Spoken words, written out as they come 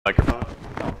Microphone?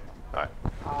 All right.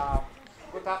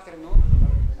 Good afternoon.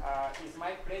 It's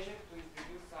my pleasure to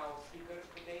introduce our speaker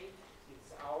today.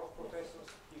 It's our Professor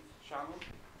Steve Shannon,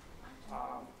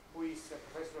 who is a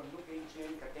professor of nuclear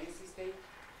engineering at NC State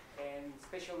and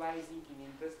specializing in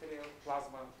industrial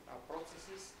plasma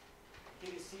processes. He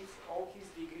received all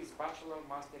his degrees, bachelor,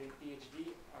 master, and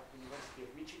PhD at the University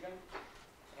of Michigan.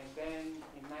 And then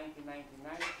in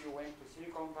 1999, he went to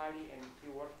Silicon Valley and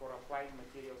he worked for Applied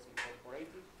Materials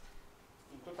Incorporated.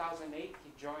 In 2008, he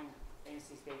joined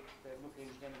NC State Nuclear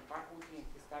Engineering Faculty and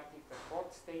he started the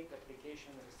 4th State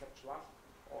Application Research Lab,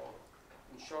 or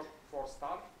in short,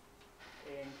 4-STAR.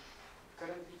 And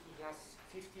currently he has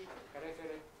 50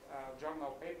 referred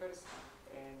journal papers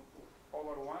and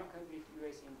over 100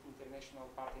 US and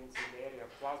international patents in the area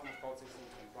of plasma processing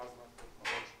and plasma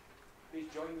technology.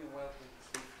 Please join me in welcoming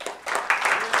Steve.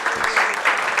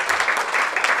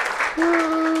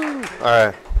 All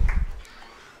right.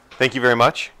 Thank you very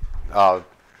much. I've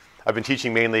been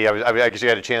teaching mainly, I actually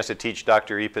had a chance to teach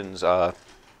Dr. Epen's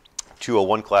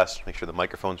 201 class. Make sure the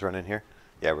microphone's running here.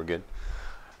 Yeah, we're good.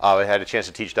 I had a chance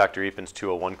to teach Dr. Epen's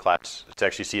 201 class to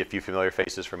actually see a few familiar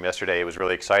faces from yesterday. It was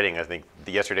really exciting. I think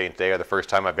the yesterday and today are the first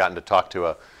time I've gotten to talk to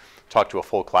a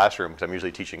full classroom, because I'm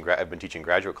usually teaching, I've been teaching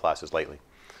graduate classes lately.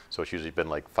 So it's usually been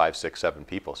like 5, 6, 7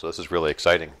 people. So this is really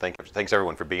exciting. Thanks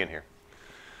everyone for being here.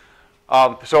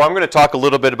 So I'm going to talk a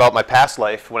little bit about my past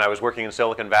life when I was working in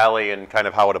Silicon Valley and kind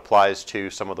of how it applies to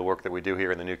some of the work that we do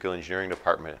here in the Nuclear Engineering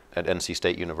Department at NC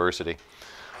State University.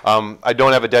 I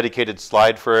don't have a dedicated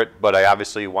slide for it, but I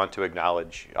obviously want to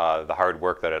acknowledge the hard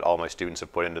work that all my students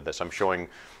have put into this. I'm showing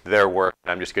their work,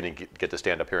 and I'm just going to get to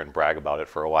stand up here and brag about it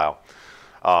for a while.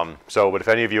 But if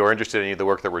any of you are interested in any of the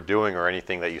work that we're doing or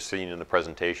anything that you've seen in the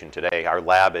presentation today, our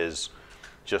lab is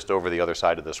just over the other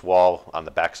side of this wall on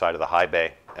the back side of the high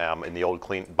bay in the old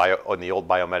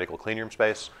biomedical cleanroom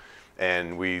space.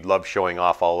 And we love showing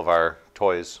off all of our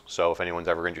toys. So if anyone's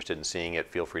ever interested in seeing it,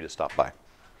 feel free to stop by.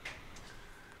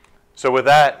 So with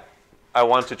that, I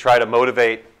want to try to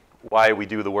motivate why we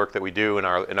do the work that we do in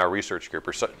our research group,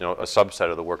 or a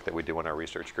subset of the work that we do in our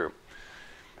research group.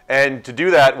 And to do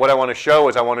that, what I want to show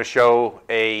is I want to show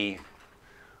a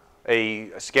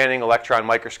scanning electron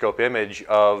microscope image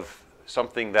of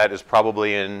something that is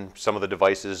probably in some of the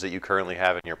devices that you currently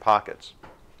have in your pockets.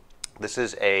 This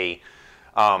is a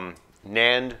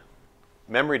NAND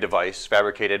memory device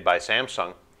fabricated by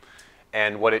Samsung.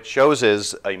 And what it shows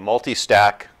is a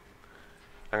multi-stack.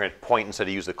 I'm going to point instead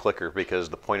of use the clicker because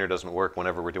the pointer doesn't work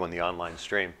whenever we're doing the online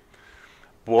stream.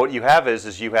 But what you have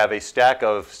is you have a stack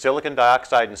of silicon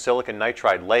dioxide and silicon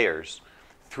nitride layers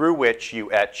through which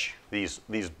you etch these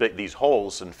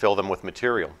holes and fill them with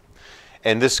material.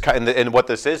 And what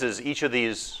this is each of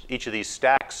these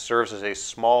stacks serves as a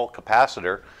small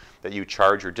capacitor that you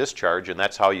charge or discharge, and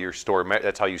that's how you store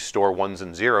ones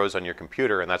and zeros on your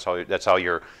computer, and that's how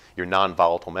your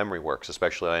non-volatile memory works,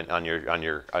 especially on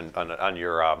your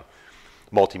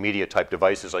multimedia type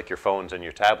devices like your phones and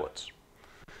your tablets.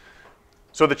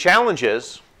 So the challenge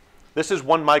is, this is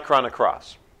 1 micron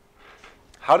across.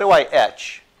 How do I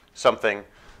etch something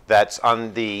that's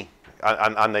on the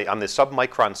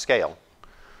submicron scale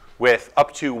with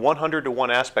up to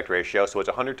 100:1 aspect ratio, so it's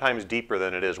 100 times deeper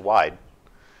than it is wide?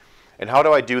 And how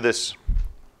do I do this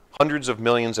hundreds of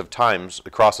millions of times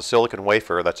across a silicon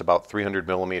wafer that's about 300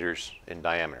 millimeters in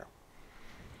diameter?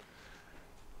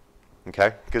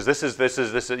 Okay, because this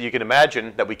is you can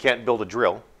imagine that we can't build a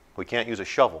drill, we can't use a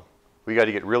shovel. We got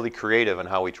to get really creative in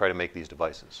how we try to make these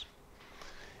devices.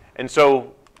 And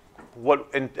so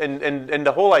and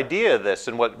the whole idea of this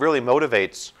and what really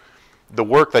motivates the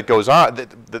work that goes on,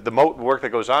 the work that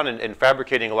goes on in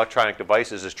fabricating electronic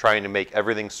devices is trying to make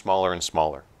everything smaller and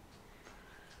smaller.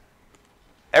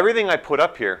 Everything I put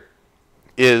up here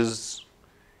is,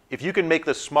 if you can make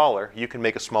this smaller, you can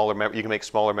make smaller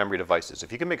memory devices.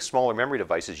 If you can make smaller memory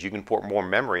devices, you can put more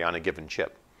memory on a given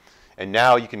chip. And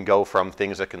now you can go from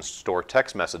things that can store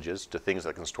text messages to things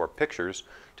that can store pictures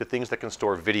to things that can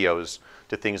store videos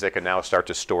to things that can now start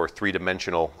to store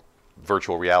 3-dimensional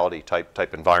virtual reality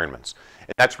type environments.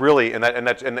 And that's really and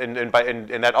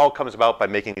that all comes about by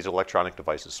making these electronic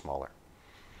devices smaller.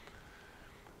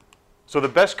 So the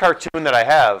best cartoon that I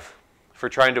have for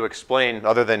trying to explain,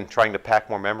 other than trying to pack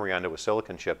more memory onto a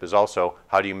silicon chip, is also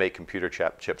how do you make computer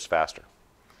chips faster.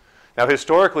 Now,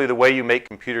 historically, the way you make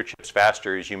computer chips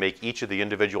faster is you make each of the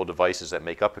individual devices that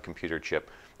make up a computer chip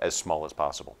as small as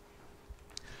possible.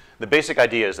 The basic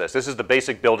idea is this. This is the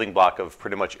basic building block of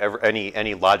pretty much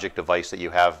any logic device that you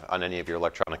have on any of your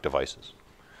electronic devices.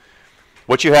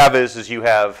 What you have is this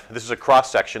is a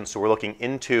cross-section, so we're looking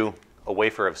into a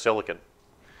wafer of silicon.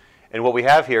 And what we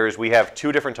have here is we have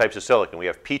two different types of silicon. We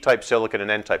have P-type silicon and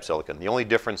N-type silicon. The only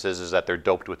difference is that they're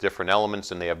doped with different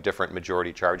elements and they have different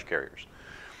majority charge carriers.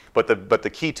 But the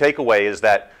key takeaway is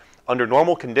that under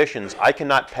normal conditions, I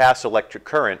cannot pass electric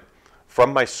current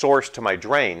from my source to my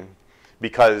drain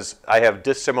because I have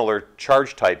dissimilar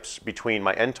charge types between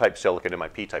my N-type silicon and my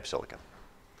P-type silicon.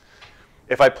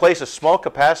 If I place a small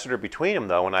capacitor between them,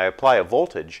 though, and I apply a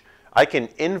voltage, I can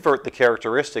invert the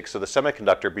characteristics of the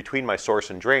semiconductor between my source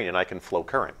and drain, and I can flow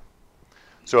current.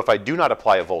 So if I do not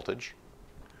apply a voltage,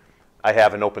 I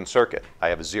have an open circuit. I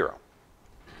have a 0.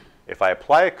 If I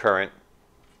apply a current,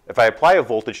 if I apply a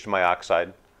voltage to my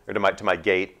oxide, or to my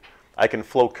gate, I can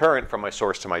flow current from my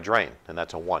source to my drain, and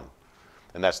that's a 1.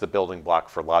 And that's the building block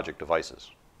for logic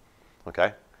devices.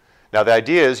 Okay? Now the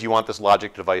idea is you want this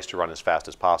logic device to run as fast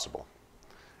as possible.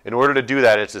 In order to do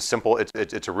that,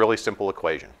 it's a really simple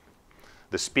equation.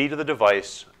 The speed of the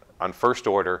device on first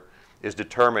order is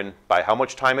determined by how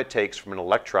much time it takes for an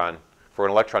electron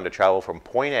to travel from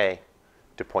point A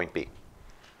to point B.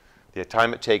 The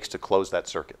time it takes to close that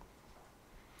circuit.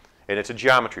 And it's a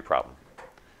geometry problem.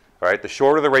 All right, the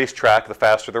shorter the racetrack, the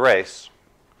faster the race.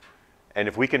 And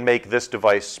if we can make this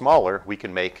device smaller, we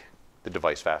can make the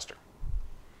device faster.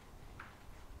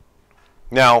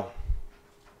 Now,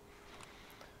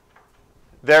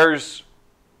 there's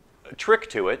a trick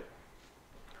to it.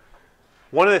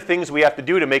 One of the things we have to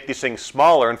do to make these things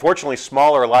smaller, unfortunately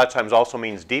smaller a lot of times also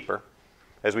means deeper,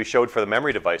 as we showed for the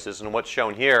memory devices. And what's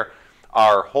shown here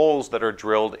are holes that are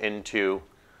drilled into,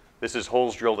 this is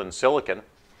holes drilled in silicon.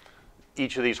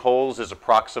 Each of these holes is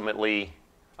approximately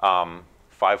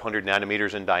 500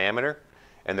 nanometers in diameter,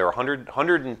 and they're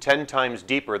 110 times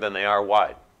deeper than they are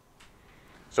wide.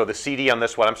 So the CD on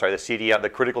this one,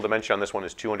 the critical dimension on this one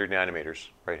is 200 nanometers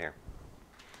right here.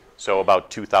 So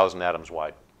about 2,000 atoms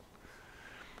wide.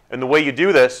 And the way you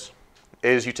do this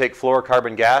is you take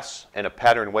fluorocarbon gas and a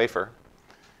pattern wafer.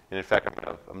 And in fact,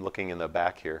 I'm looking in the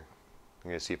back here. I'm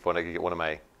going to see if I can get one of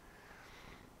my...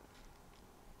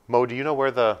 Mo, do you know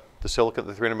where the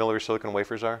 300 millimeter silicon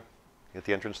wafers are at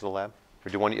the entrance to the lab? Or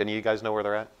do any of you guys know where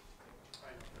they're at?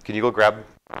 Can you go grab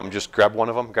one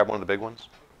of them? Grab one of the big ones?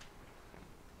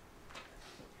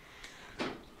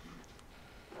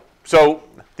 So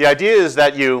the idea is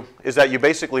that you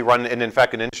basically run, and in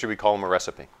fact in industry we call them a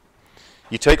recipe.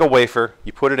 You take a wafer,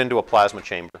 you put it into a plasma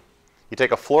chamber. You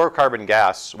take a fluorocarbon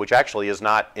gas, which actually is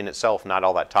not in itself not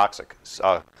all that toxic.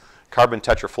 Carbon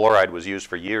tetrafluoride was used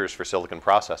for years for silicon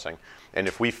processing. And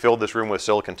if we filled this room with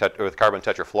carbon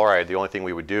tetrafluoride, the only thing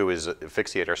we would do is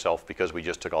asphyxiate ourselves because we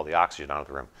just took all the oxygen out of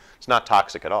the room. It's not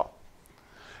toxic at all.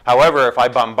 However, if I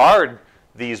bombard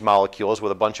these molecules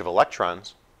with a bunch of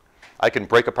electrons, I can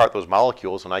break apart those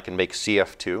molecules and I can make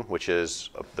CF2, which is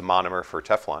the monomer for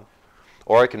Teflon,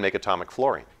 or I can make atomic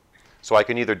fluorine. So I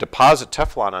can either deposit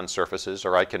Teflon on surfaces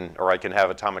or I can have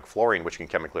atomic fluorine, which can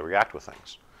chemically react with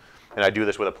things. And I do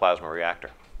this with a plasma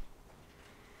reactor.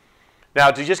 Now,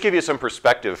 to just give you some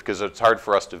perspective, because it's hard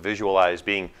for us to visualize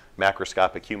being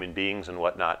macroscopic human beings and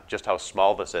whatnot, just how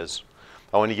small this is,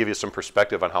 I want to give you some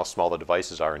perspective on how small the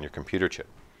devices are in your computer chip.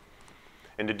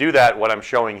 And to do that, what I'm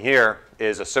showing here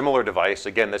is a similar device.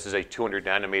 Again, this is a 200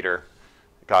 nanometer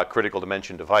critical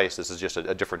dimension device. This is just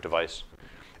a different device.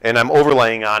 And I'm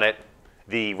overlaying on it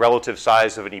the relative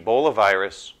size of an Ebola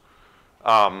virus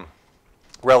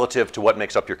relative to what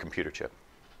makes up your computer chip.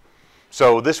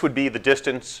 So this would be the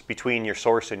distance between your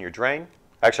source and your drain.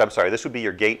 Actually, I'm sorry, this would be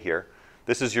your gate here.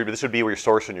 This would be your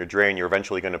source and your drain. You're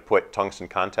eventually going to put tungsten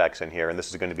contacts in here, and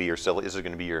this is going to be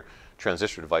your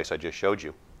transistor device I just showed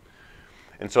you.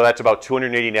 And so that's about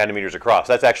 280 nanometers across.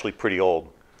 That's actually pretty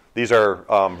old. These are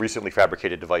recently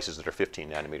fabricated devices that are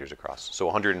 15 nanometers across, so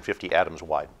 150 atoms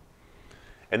wide.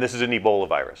 And this is an Ebola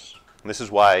virus. And this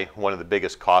is why one of the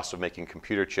biggest costs of making a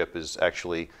computer chip is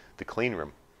actually the clean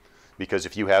room. Because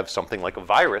if you have something like a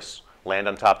virus land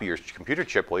on top of your computer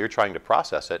chip while you're trying to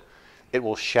process it, it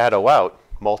will shadow out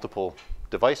multiple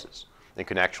devices and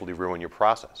can actually ruin your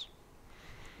process.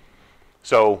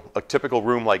 So a typical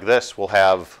room like this will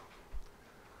have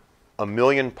 1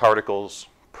 million particles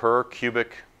per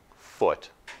cubic foot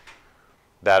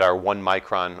that are 1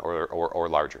 micron or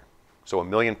larger. So 1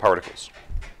 million particles,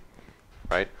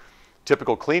 right?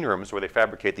 Typical clean rooms where they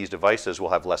fabricate these devices will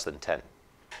have less than 10.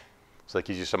 So that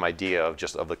gives you some idea of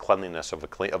the cleanliness of the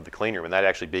clean room, and that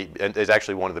is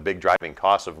actually one of the big driving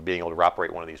costs of being able to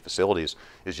operate one of these facilities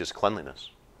is just cleanliness.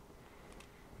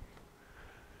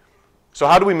 So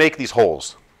how do we make these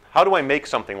holes? How do I make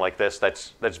something like this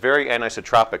that's very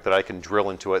anisotropic that I can drill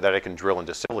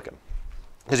into silicon?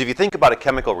 Because if you think about a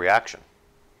chemical reaction,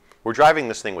 we're driving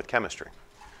this thing with chemistry.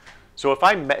 So if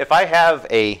I have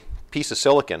a piece of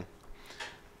silicon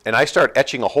and I start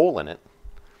etching a hole in it,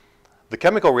 the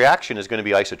chemical reaction is going to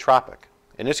be isotropic.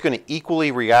 And it's going to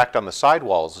equally react on the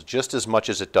sidewalls just as much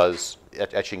as it does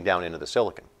etching down into the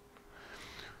silicon.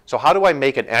 So how do I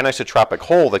make an anisotropic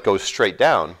hole that goes straight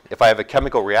down if I have a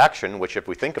chemical reaction, which if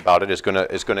we think about it is going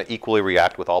to equally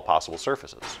react with all possible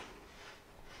surfaces?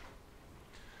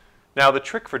 Now the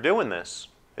trick for doing this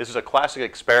is a classic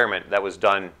experiment that was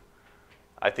done.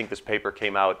 I think this paper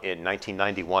came out in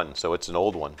 1991, so it's an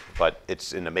old one, but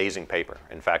it's an amazing paper.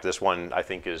 In fact, this one I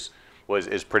think is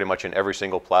pretty much in every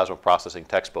single plasma processing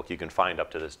textbook you can find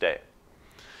up to this day.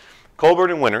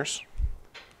 Colbert and Winters,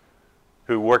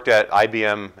 who worked at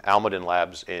IBM Almaden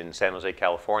Labs in San Jose,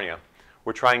 California,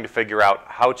 were trying to figure out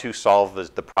how to solve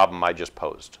the problem I just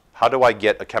posed. How do I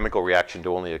get a chemical reaction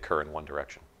to only occur in one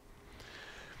direction?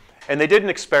 And they did an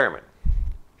experiment.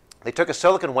 They took a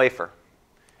silicon wafer,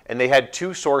 and they had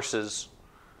two sources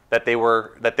that they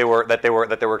were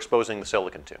exposing the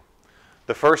silicon to.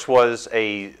 The first was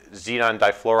a xenon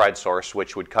difluoride source,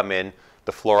 which would come in,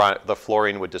 the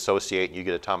fluorine would dissociate, and you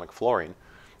get atomic fluorine,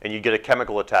 and you get a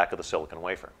chemical attack of the silicon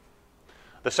wafer.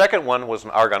 The second one was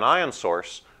an argon ion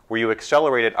source, where you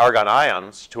accelerated argon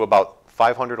ions to about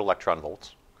 500 electron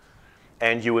volts,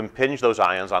 and you impinge those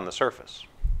ions on the surface.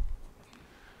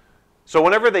 So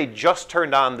whenever they just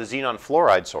turned on the xenon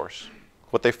fluoride source,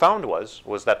 what they found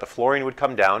was that the fluorine would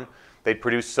come down, they'd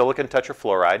produce silicon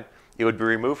tetrafluoride, it would be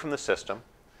removed from the system,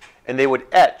 and they would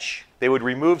etch, they would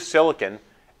remove silicon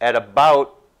at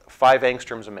about 5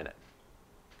 angstroms a minute.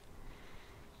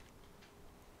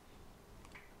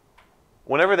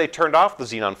 Whenever they turned off the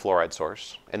xenon fluoride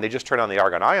source, and they just turned on the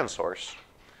argon ion source,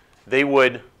 the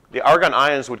argon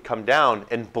ions would come down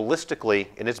and ballistically,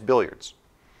 and it's billiards.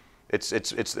 It's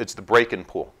the break-in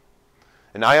pool.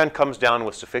 An ion comes down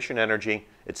with sufficient energy,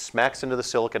 it smacks into the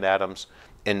silicon atoms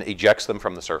and ejects them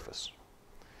from the surface.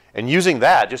 And using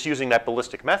that, just using that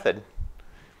ballistic method,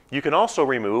 you can also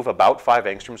remove about 5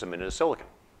 angstroms a minute of silicon.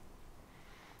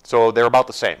 So they're about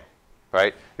the same,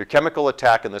 right? Your chemical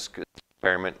attack in this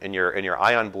experiment and your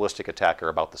ion ballistic attack are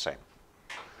about the same.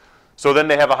 So then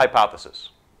they have a hypothesis.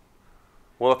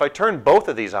 Well, if I turn both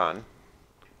of these on,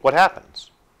 what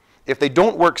happens? If they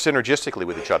don't work synergistically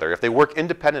with each other, if they work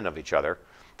independent of each other,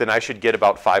 then I should get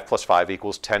about 5 plus 5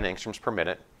 equals 10 angstroms per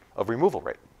minute of removal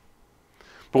rate.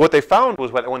 But what they found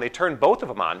was when they turned both of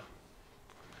them on,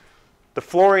 the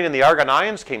fluorine and the argon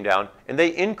ions came down, and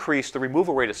they increased the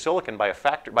removal rate of silicon by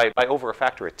over a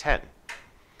factor of 10.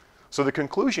 So the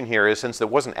conclusion here is, since it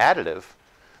wasn't additive,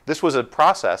 this was a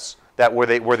process that where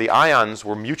the ions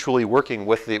were mutually working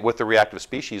with the reactive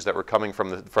species that were coming from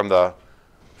the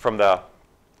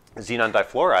xenon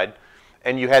difluoride,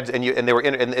 and it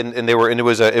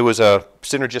was a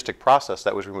synergistic process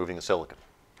that was removing the silicon.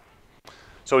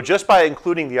 So just by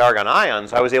including the argon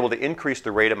ions, I was able to increase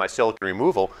the rate of my silicon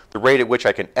removal, the rate at which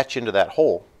I can etch into that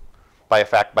hole by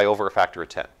over a factor of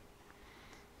 10.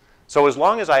 So as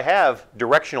long as I have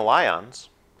directional ions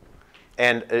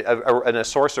and a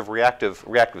source of reactive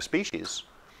species,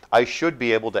 I should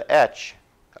be able to etch.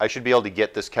 I should be able to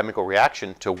get this chemical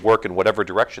reaction to work in whatever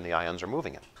direction the ions are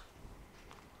moving in.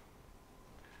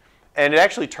 And it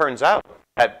actually turns out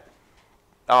that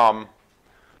the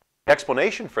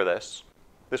explanation for this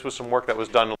was some work that was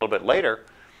done a little bit later,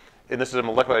 and this is a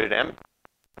molecular dynamics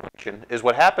function, is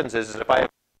what happens is if I have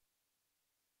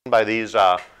by these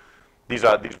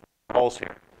balls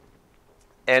here,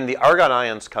 and the argon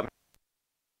ions come in,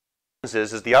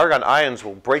 is the argon ions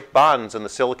will break bonds in the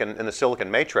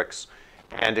silicon matrix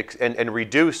and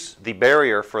reduce the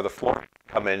barrier for the fluorine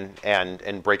to come in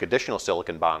and break additional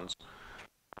silicon bonds,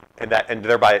 and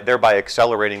thereby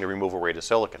accelerating the removal rate of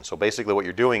silicon. So basically what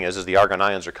you're doing is the argon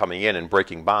ions are coming in and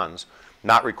breaking bonds,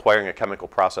 not requiring a chemical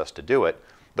process to do it.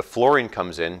 The fluorine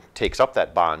comes in, takes up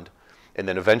that bond, and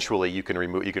then eventually you can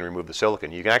remove the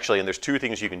silicon. You can actually, and there's two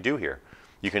things you can do here.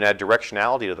 You can add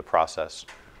directionality to the process,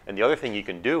 and the other thing you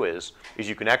can do is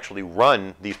you can actually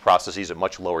run these processes at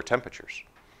much lower temperatures.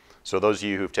 So those of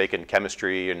you who've taken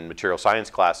chemistry and material science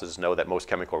classes know that most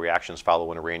chemical reactions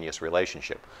follow an Arrhenius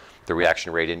relationship. The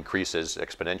reaction rate increases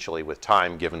exponentially with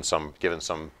time given some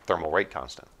thermal rate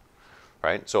constant,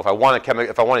 right? So if I want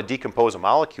to decompose a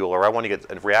molecule or I want to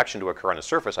get a reaction to occur on a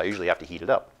surface, I usually have to heat it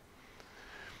up.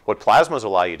 What plasmas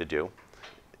allow you to do,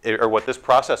 or what this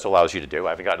process allows you to do,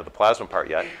 I haven't gotten to the plasma part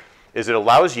yet, is it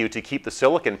allows you to keep the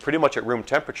silicon pretty much at room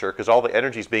temperature because all the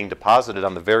energy is being deposited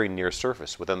on the very near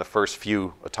surface within the first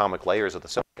few atomic layers of the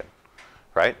silicon,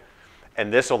 right?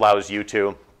 And this allows you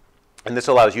to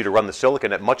run the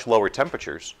silicon at much lower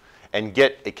temperatures and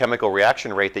get a chemical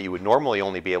reaction rate that you would normally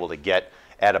only be able to get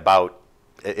at about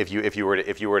if you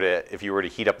were to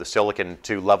heat up the silicon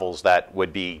to levels that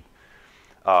would be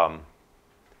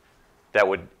that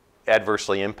would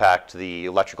adversely impact the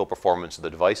electrical performance of the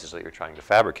devices that you're trying to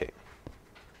fabricate.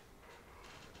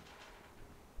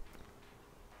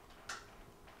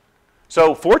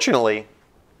 So fortunately,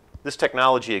 this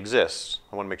technology exists.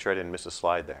 I want to make sure I didn't miss a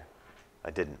slide there. I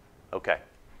didn't. Okay.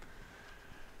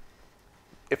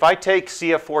 If I take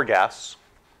CF4 gas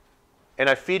and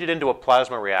I feed it into a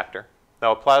plasma reactor.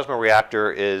 Now, a plasma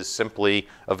reactor is simply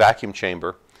a vacuum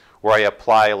chamber where I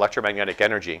apply electromagnetic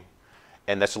energy,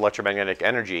 and this electromagnetic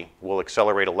energy will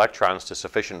accelerate electrons to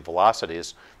sufficient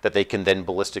velocities that they can then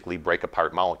ballistically break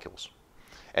apart molecules.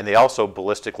 And they also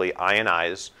ballistically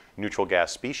ionize neutral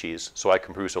gas species, so I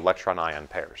can produce electron-ion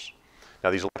pairs.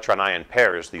 Now, these electron-ion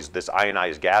pairs, this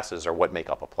ionized gases, are what make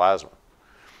up a plasma.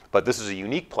 But this is a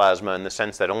unique plasma in the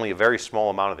sense that only a very small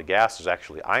amount of the gas is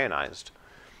actually ionized.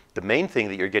 The main thing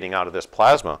that you're getting out of this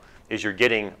plasma is you're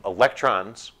getting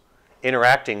electrons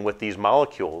interacting with these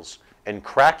molecules and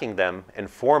cracking them and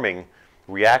forming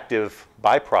reactive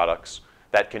byproducts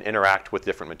that can interact with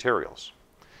different materials.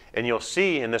 And you'll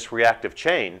see in this reactive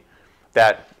chain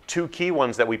that two key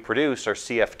ones that we produce are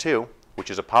CF2,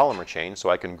 which is a polymer chain, so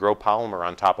I can grow polymer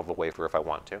on top of a wafer if I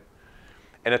want to,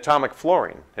 and atomic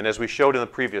fluorine. And as we showed in the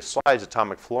previous slides,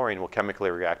 atomic fluorine will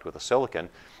chemically react with a silicon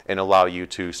and allow you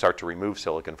to start to remove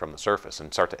silicon from the surface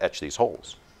and start to etch these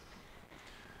holes.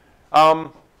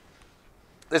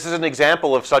 This is an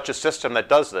example of such a system that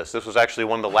does this. This was actually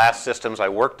one of the last systems I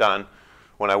worked on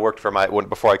when I worked for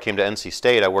before I came to NC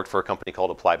State. I worked for a company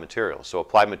called Applied Materials. So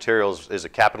Applied Materials is a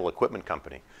capital equipment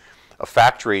company, a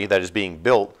factory that is being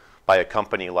built by a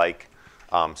company like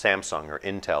Samsung or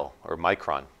Intel or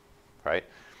Micron, right?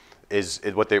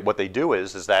 What they do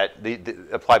is that the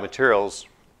Applied Materials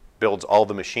builds all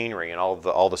the machinery and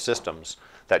all the systems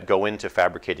that go into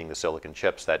fabricating the silicon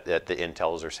chips that the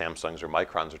Intels or Samsungs or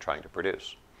Microns are trying to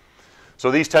produce. So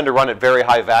these tend to run at very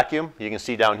high vacuum. You can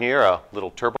see down here a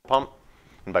little turbo pump,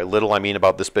 and by little I mean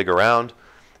about this big around.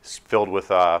 It's filled with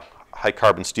high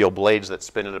carbon steel blades that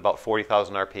spin at about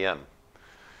 40,000 RPM.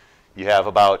 You have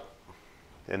about,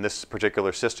 in this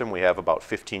particular system, we have about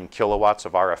 15 kilowatts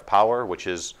of RF power, which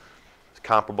is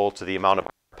comparable to the amount of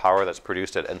power that's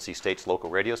produced at NC State's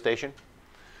local radio station.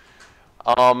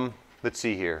 Let's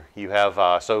see here. You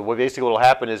have, so basically what will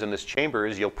happen is in this chamber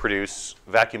is you'll produce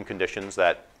vacuum conditions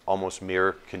that almost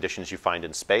mirror conditions you find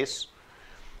in space.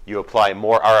 You apply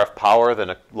more RF power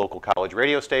than a local college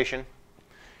radio station.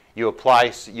 You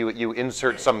apply, you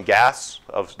insert some gas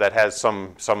that has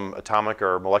some atomic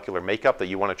or molecular makeup that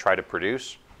you want to try to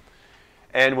produce.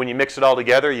 And when you mix it all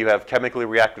together, you have chemically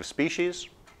reactive species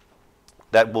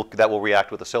that will react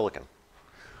with the silicon.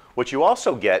 What you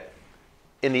also get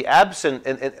in the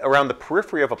around the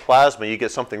periphery of a plasma, you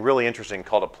get something really interesting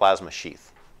called a plasma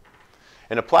sheath.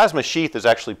 And a plasma sheath is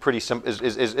actually pretty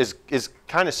is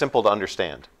kind of simple to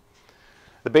understand.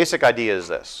 The basic idea is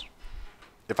this: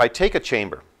 if I take a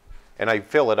chamber and I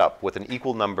fill it up with an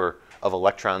equal number of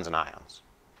electrons and ions,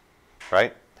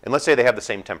 right? And let's say they have the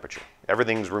same temperature.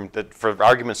 Everything's for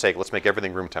argument's sake, let's make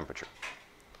everything room temperature.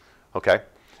 Okay?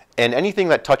 And anything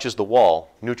that touches the wall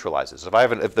neutralizes.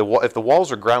 If the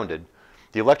walls are grounded,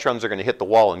 the electrons are going to hit the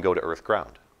wall and go to earth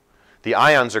ground. The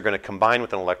ions are going to combine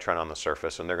with an electron on the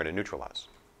surface and they're going to neutralize.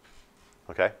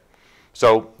 Okay?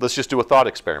 So let's just do a thought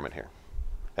experiment here.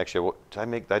 Actually,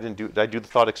 did I do the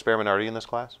thought experiment already in this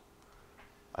class?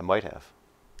 I might have.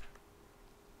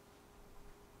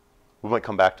 We might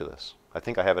come back to this. I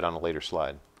think I have it on a later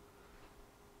slide.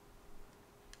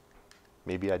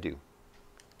 Maybe I do.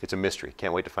 It's a mystery.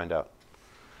 Can't wait to find out.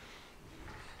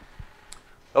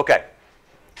 Okay.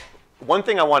 One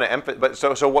thing I want to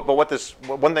emphasize,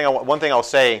 one thing I'll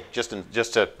say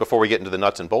before we get into the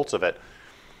nuts and bolts of it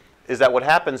is that what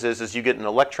happens is you get an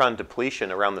electron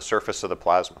depletion around the surface of the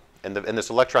plasma, and this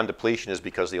electron depletion is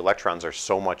because the electrons are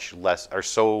so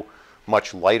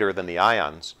much lighter than the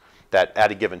ions that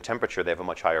at a given temperature they have a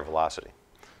much higher velocity.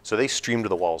 So they stream to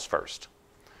the walls first.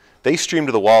 They stream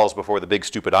to the walls before the big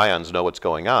stupid ions know what's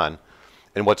going on.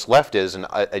 And what's left is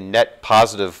a net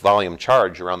positive volume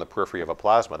charge around the periphery of a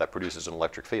plasma that produces an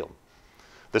electric field.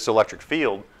 This electric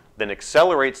field then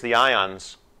accelerates the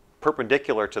ions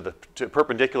perpendicular to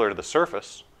the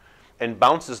surface and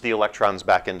bounces the electrons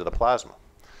back into the plasma.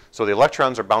 So the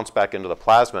electrons are bounced back into the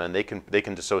plasma and they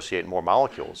can dissociate more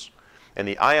molecules. And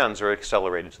the ions are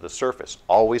accelerated to the surface,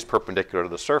 always perpendicular to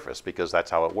the surface because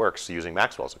that's how it works using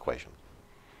Maxwell's equation.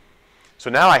 So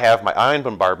now I have my ion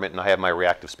bombardment and I have my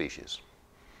reactive species,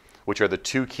 which are the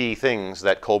two key things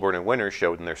that Colburn and Winter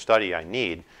showed in their study I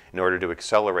need in order to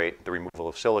accelerate the removal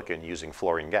of silicon using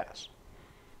fluorine gas.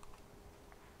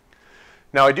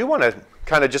 Now, I do want to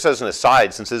kind of, just as an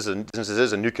aside, since this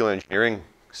is a nuclear engineering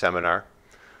seminar,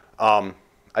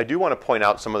 I do want to point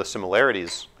out some of the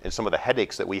similarities and some of the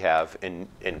headaches that we have in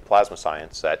plasma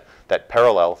science that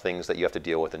parallel things that you have to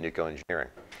deal with in nuclear engineering.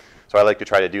 So I like to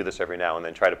try to do this every now and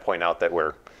then, try to point out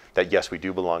that yes, we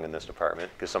do belong in this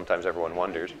department, because sometimes everyone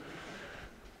wonders.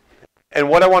 And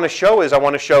what I want to show is, I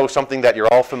want to show something that you're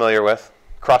all familiar with,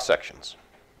 cross-sections.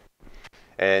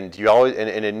 And you always,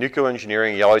 and in nuclear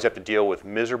engineering, you always have to deal with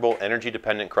miserable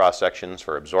energy-dependent cross-sections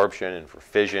for absorption and for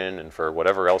fission and for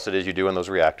whatever else it is you do in those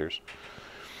reactors.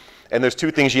 And there's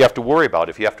two things you have to worry about.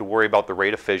 If you have to worry about the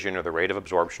rate of fission or the rate of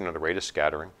absorption or the rate of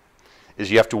scattering, is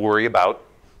you have to worry about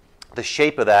the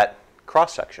shape of that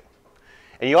cross-section.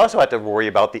 And you also have to worry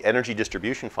about the energy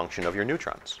distribution function of your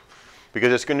neutrons,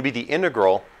 because it's going to be the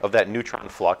integral of that neutron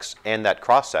flux and that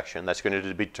cross-section that's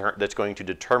going to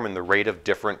determine the rate of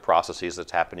different processes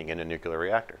that's happening in a nuclear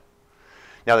reactor.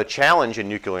 Now, the challenge in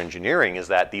nuclear engineering is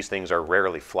that these things are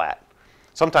rarely flat.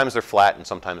 Sometimes they're flat and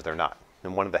sometimes they're not.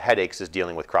 And one of the headaches is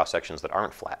dealing with cross-sections that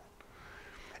aren't flat.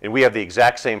 And we have the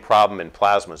exact same problem in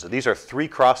plasmas. These are 3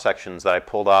 cross-sections that I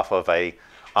pulled off of an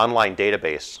online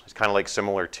database. It's kind of like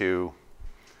similar to,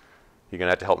 you're going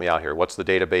to have to help me out here. What's the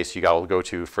database you will go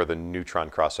to for the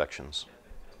neutron cross-sections?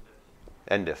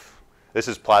 NDIF. This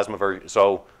is plasma version.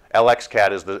 So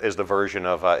LXCAD is the version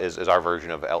of is our version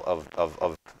of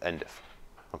NDIF.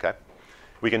 Okay.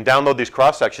 We can download these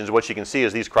cross-sections. What you can see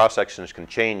is these cross-sections can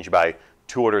change by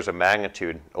 2 orders of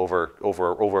magnitude over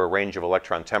a range of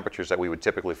electron temperatures that we would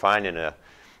typically find in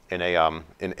an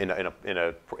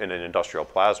industrial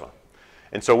plasma.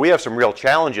 And so we have some real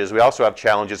challenges. We also have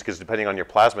challenges because depending on your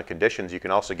plasma conditions, you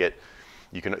also get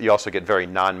very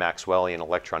non-Maxwellian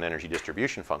electron energy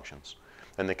distribution functions.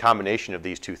 And the combination of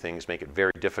these two things make it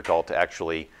very difficult to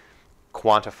actually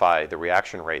quantify the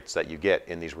reaction rates that you get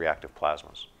in these reactive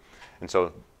plasmas. And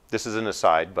so this is an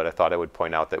aside, but I thought I would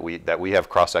point out that we have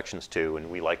cross-sections too, and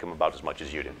we like them about as much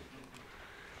as you do.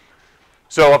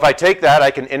 So if I take that, I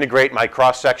can integrate my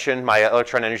cross-section, my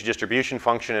electron energy distribution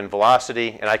function and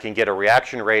velocity, and I can get a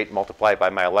reaction rate multiplied by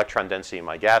my electron density and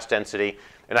my gas density,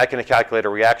 and I can calculate a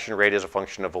reaction rate as a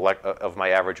function of my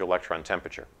average electron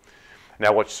temperature.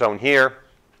 Now what's shown here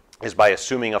is by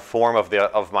assuming a form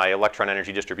of my electron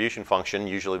energy distribution function.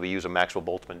 Usually we use a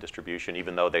Maxwell-Boltzmann distribution,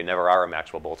 even though they never are a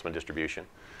Maxwell-Boltzmann distribution,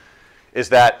 is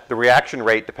that the reaction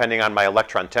rate, depending on my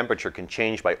electron temperature, can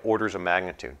change by orders of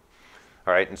magnitude.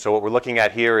 All right, and so what we're looking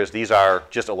at here is these are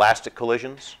just elastic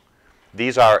collisions.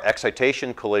 These are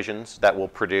excitation collisions that will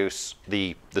produce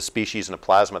the species in a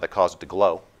plasma that cause it to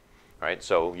glow. All right,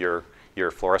 so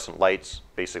your fluorescent lights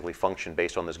basically function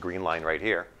based on this green line right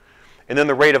here. And then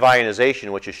the rate of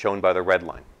ionization, which is shown by the red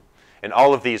line. And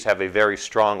all of these have a very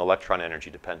strong electron energy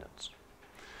dependence.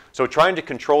 So trying to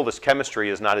control this chemistry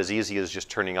is not as easy as just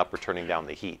turning up or turning down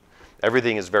the heat.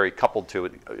 Everything is very coupled to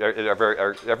it.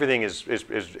 Everything is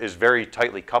very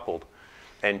tightly coupled.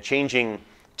 And changing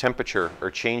temperature or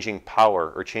changing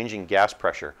power or changing gas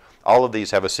pressure, all of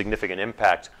these have a significant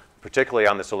impact, particularly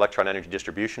on this electron energy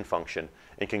distribution function,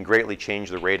 and can greatly change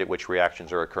the rate at which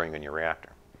reactions are occurring in your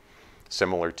reactor.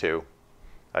 Similar to,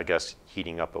 I guess,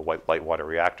 heating up a light water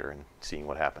reactor and seeing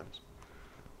what happens.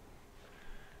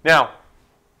 Now,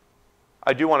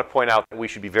 I do want to point out that we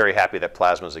should be very happy that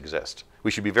plasmas exist.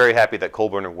 We should be very happy that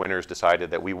Colburn and Winters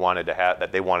decided that they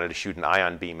wanted to shoot an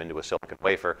ion beam into a silicon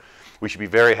wafer. We should be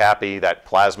very happy that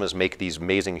plasmas make these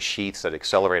amazing sheaths that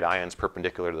accelerate ions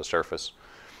perpendicular to the surface.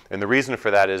 And the reason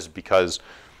for that is because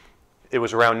it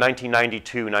was around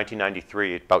 1992,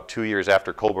 1993, about 2 years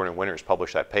after Colburn and Winters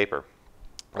published that paper,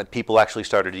 that people actually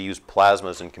started to use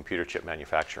plasmas in computer chip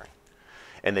manufacturing.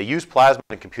 And they used plasma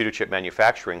in computer chip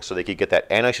manufacturing so they could get that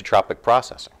anisotropic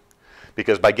processing.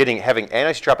 Because by having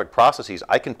anisotropic processes,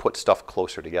 I can put stuff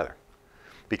closer together.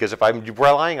 Because if I'm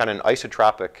relying on an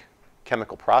isotropic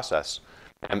chemical process,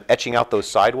 I'm etching out those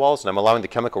sidewalls and I'm allowing the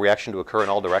chemical reaction to occur in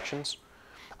all directions,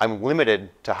 I'm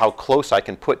limited to how close I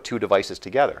can put 2 devices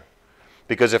together.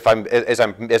 Because if as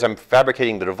I'm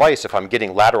fabricating the device, if I'm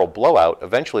getting lateral blowout,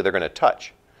 eventually they're going to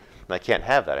touch. And I can't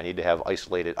have that. I need to have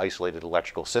isolated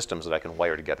electrical systems that I can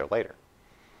wire together later.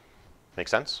 Make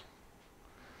sense?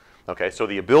 Okay, so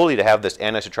the ability to have this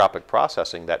anisotropic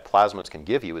processing that plasmas can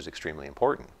give you is extremely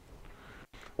important.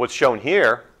 What's shown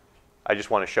here, I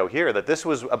just want to show here that this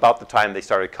was about the time they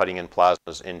started cutting in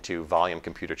plasmas into volume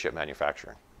computer chip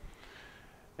manufacturing.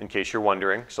 In case you're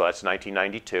wondering, so that's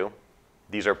 1992.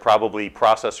 These are probably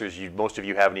processors most of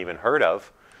you haven't even heard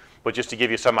of. But just to give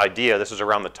you some idea, this is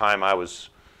around the time I was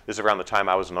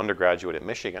an undergraduate at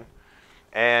Michigan.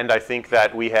 And I think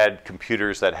that we had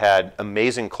computers that had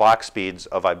amazing clock speeds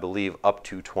of, I believe, up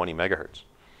to 20 megahertz.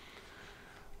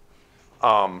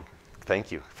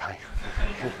 Thank you.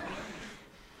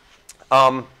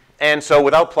 And so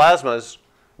without plasmas,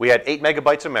 we had 8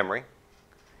 megabytes of memory,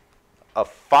 a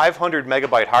 500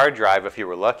 megabyte hard drive if you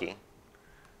were lucky.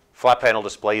 Flat panel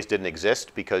displays didn't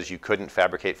exist because you couldn't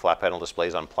fabricate flat panel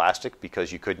displays on plastic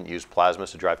because you couldn't use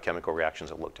plasmas to drive chemical reactions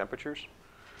at low temperatures.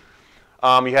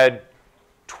 You had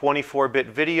 24-bit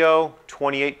video,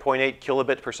 28.8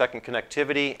 kilobit per second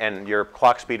connectivity, and your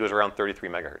clock speed was around 33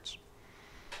 megahertz.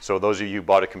 So those of you who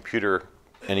bought a computer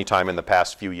anytime in the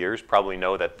past few years probably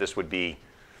know that this would be,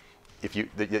 if you,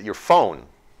 your phone,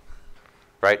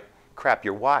 right? Crap,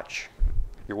 your watch.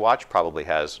 Your watch probably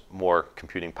has more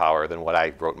computing power than what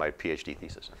I wrote my PhD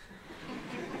thesis in.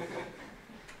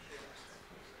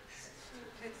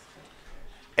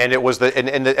 And it was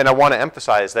and I want to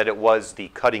emphasize that it was the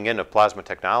cutting in of plasma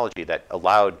technology that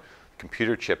allowed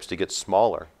computer chips to get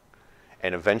smaller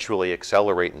and eventually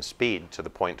accelerate in speed to the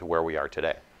point to where we are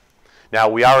today. Now,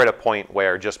 we are at a point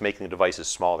where just making the devices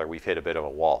smaller, we've hit a bit of a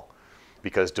wall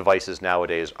because devices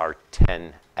nowadays are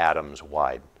 10 atoms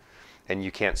wide. And you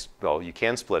can't, well, you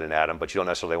can split an atom, but you don't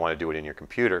necessarily want to do it in your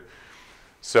computer.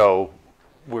 So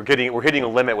we're hitting a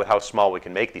limit with how small we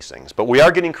can make these things. But we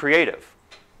are getting creative.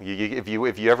 If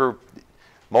you ever,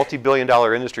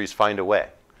 multi-billion-dollar industries find a way.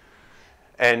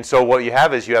 And so what you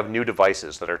have is you have new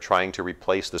devices that are trying to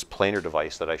replace this planar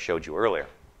device that I showed you earlier.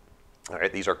 All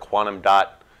right, these are quantum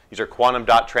dot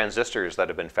transistors that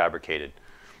have been fabricated.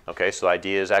 Okay, so the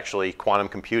idea is actually quantum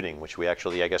computing, which we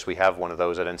actually, I guess we have one of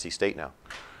those at NC State now.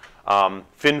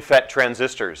 FinFET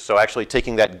transistors, so actually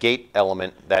taking that gate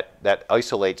element that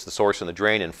isolates the source and the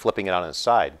drain and flipping it on its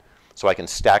side, so I can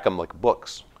stack them like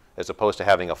books, as opposed to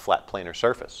having a flat planar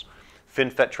surface.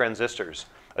 FinFET transistors,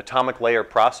 atomic layer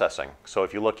processing. So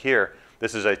if you look here,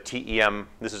 this is a TEM.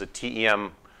 This is a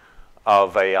TEM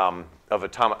of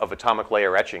atomic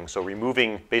layer etching. So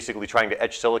removing, basically trying to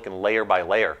etch silicon layer by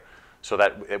layer, so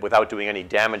that without doing any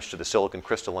damage to the silicon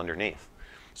crystal underneath.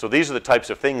 So these are the types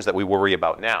of things that we worry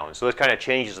about now. And so this kind of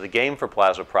changes the game for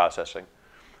plasma processing.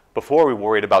 Before we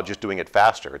worried about just doing it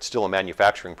faster. It's still a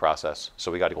manufacturing process,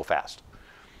 so we got to go fast.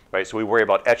 Right? So we worry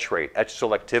about etch rate, etch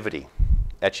selectivity,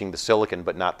 etching the silicon,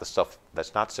 but not the stuff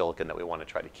that's not silicon that we want to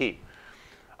try to keep.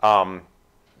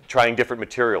 Trying different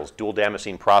materials. Dual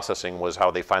damascene processing was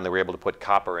how they finally were able to put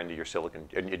copper into your silicon,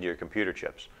 into your computer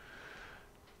chips.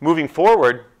 Moving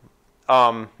forward,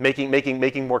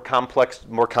 making more complex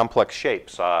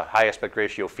shapes, high aspect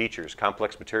ratio features,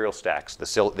 complex material stacks,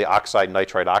 the oxide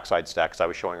nitride oxide stacks I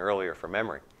was showing earlier for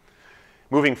memory.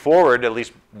 Moving forward, at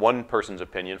least one person's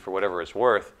opinion, for whatever it's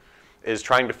worth, is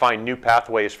trying to find new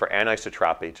pathways for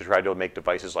anisotropy to try to make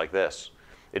devices like this,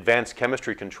 advanced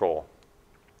chemistry control,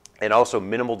 and also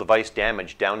minimal device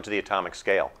damage down to the atomic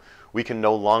scale. We can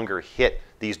no longer hit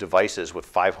these devices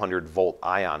with 500-volt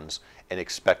ions and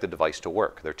expect the device to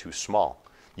work. They're too small.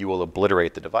 You will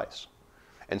obliterate the device.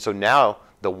 And so now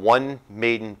the one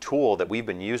main tool that we've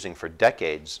been using for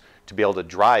decades to be able to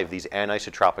drive these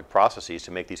anisotropic processes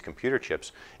to make these computer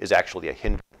chips is actually a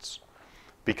hindrance.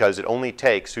 Because it only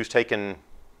takes, who's taken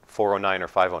 409 or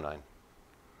 509?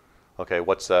 Okay, I'm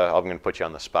going to put you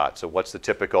on the spot. So what's the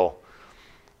typical,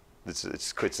 it's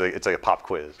like a pop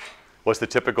quiz. What's the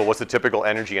typical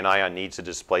energy an ion needs to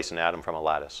displace an atom from a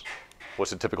lattice? What's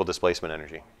the typical displacement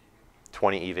energy?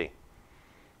 20 eV.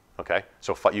 Okay,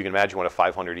 so you can imagine what a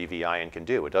 500 eV ion can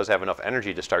do. It does have enough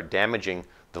energy to start damaging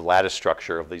the lattice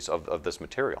structure of this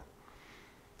material,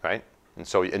 right? And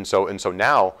so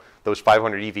now those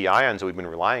 500 eV ions that we've been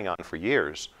relying on for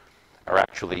years are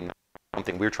actually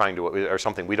something we're trying to, or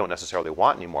something we don't necessarily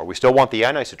want anymore. We still want the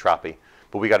anisotropy,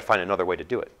 but we got to find another way to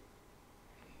do it.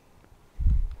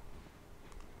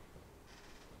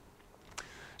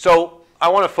 So I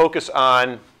want to focus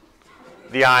on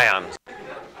the ions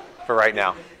for right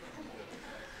now.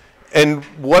 And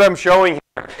what I'm showing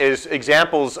here is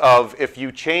examples of if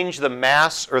you change the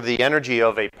mass or the energy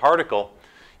of a particle,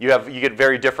 you get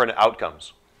very different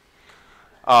outcomes.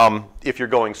 If you're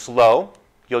going slow,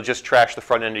 you'll just trash the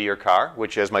front end of your car,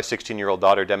 which, as my 16-year-old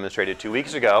daughter demonstrated 2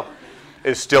 weeks ago,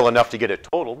 is still enough to get it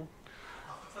totaled.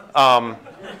 And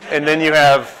then you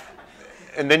have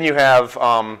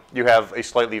a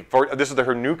slightly, this is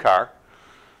her new car,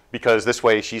 because this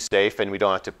way she's safe and we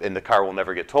don't have to, and the car will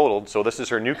never get totaled. So this is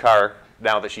her new car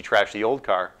now that she trashed the old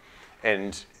car.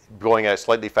 And going at a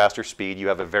slightly faster speed, you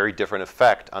have a very different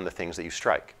effect on the things that you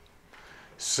strike.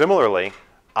 Similarly,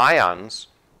 ions,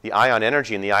 the ion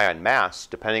energy and the ion mass,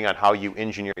 depending on how you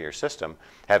engineer your system,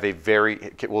 have a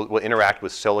will interact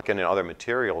with silicon and other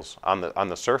materials on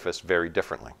the surface very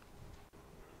differently.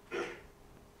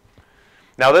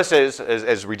 Now this is,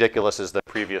 as ridiculous as the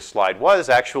previous slide was,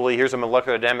 actually here's a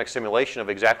molecular dynamic simulation of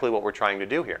exactly what we're trying to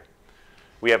do here.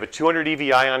 We have a 200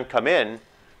 eV ion come in,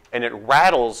 and it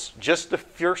rattles just the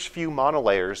first few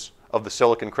monolayers of the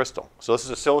silicon crystal. So this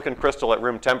is a silicon crystal at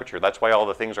room temperature. That's why all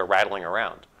the things are rattling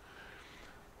around.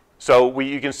 So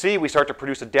you can see we start to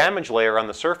produce a damage layer on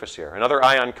the surface here. Another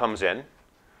ion comes in.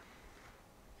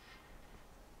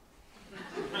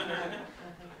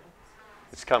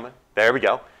 It's coming. There we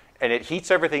go. And it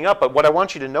heats everything up. But what I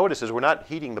want you to notice is we're not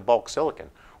heating the bulk silicon.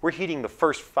 We're heating the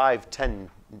first 5, 10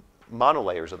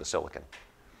 monolayers of the silicon.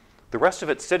 The rest of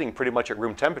it's sitting pretty much at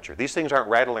room temperature. These things aren't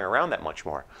rattling around that much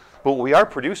more. But what we are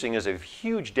producing is a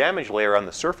huge damage layer on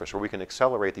the surface where we can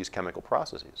accelerate these chemical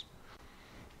processes.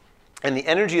 And the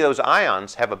energy of those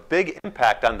ions have a big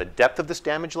impact on the depth of this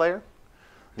damage layer,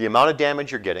 the amount of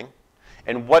damage you're getting,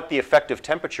 and what the effective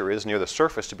temperature is near the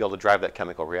surface to be able to drive that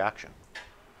chemical reaction.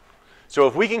 So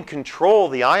if we can control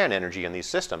the ion energy in these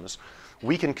systems,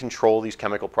 we can control these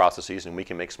chemical processes and we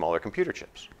can make smaller computer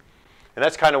chips. And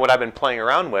that's kind of what I've been playing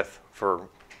around with for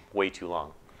way too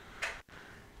long.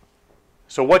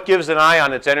 So what gives an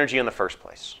ion its energy in the first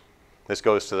place? This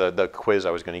goes to the quiz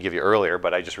I was going to give you earlier,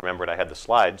 but I just remembered I had the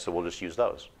slides, so we'll just use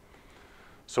those.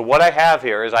 So what I have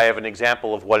here is I have an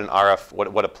example of what an RF,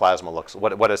 what a plasma looks,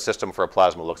 what a system for a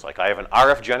plasma looks like. I have an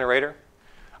RF generator.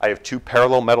 I have 2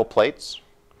 parallel metal plates,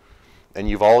 and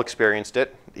you've all experienced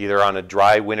it, either on a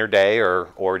dry winter day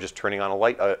or just turning on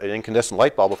an incandescent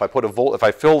light bulb. If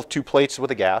I fill 2 plates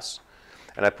with a gas,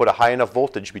 and I put a high enough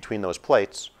voltage between those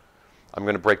plates, I'm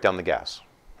going to break down the gas,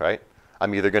 right?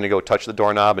 I'm either going to go touch the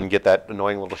doorknob and get that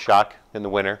annoying little shock in the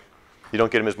winter. You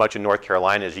don't get them as much in North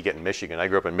Carolina as you get in Michigan. I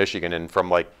grew up in Michigan, and from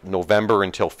like November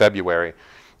until February,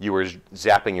 you were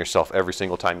zapping yourself every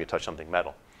single time you touch something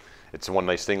metal. It's one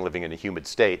nice thing living in a humid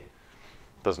state.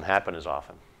 It doesn't happen as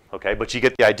often. Okay, but you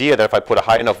get the idea that if I put a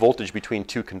high enough voltage between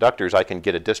 2 conductors, I can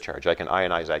get a discharge. I can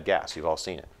ionize that gas. You've all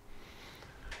seen it.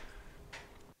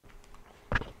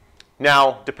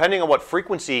 Now, depending on what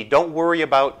frequency, I don't want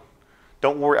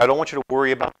you to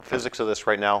worry about the physics of this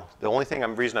right now. The only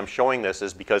reason I'm showing this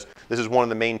is because this is one of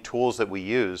the main tools that we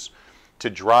use to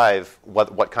drive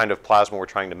what kind of plasma we're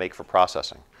trying to make for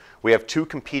processing. We have 2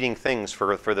 competing things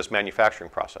for this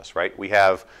manufacturing process, right? We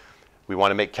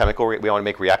want to make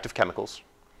reactive chemicals,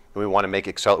 and we want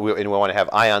to have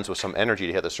ions with some energy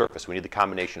to hit the surface. We need the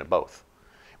combination of both.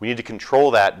 We need to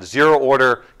control that. Zero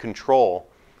order control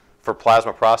for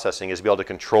plasma processing is to be able to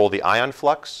control the ion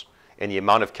flux and the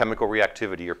amount of chemical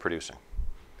reactivity you're producing.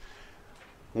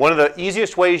 One of the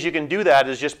easiest ways you can do that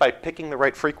is just by picking the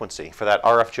right frequency for that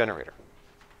RF generator.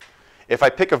 If I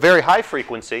pick a very high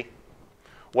frequency,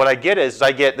 what I get is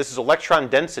this is electron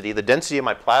density, the density of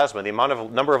my plasma, the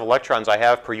number of electrons I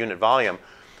have per unit volume,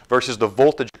 versus the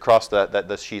voltage across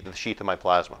the sheath of my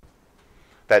plasma.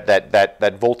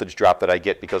 That voltage drop that I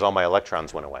get because all my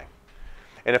electrons went away.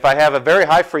 And if I have a very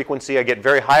high frequency, I get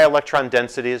very high electron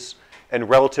densities and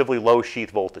relatively low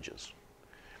sheath voltages.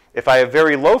 If I have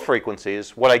very low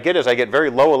frequencies, what I get is I get very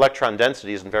low electron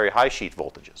densities and very high sheath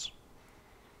voltages.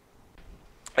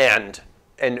 And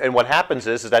what happens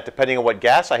is that depending on what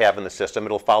gas I have in the system,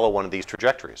 it'll follow one of these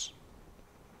trajectories.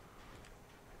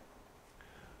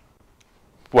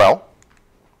 Well,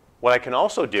 what I can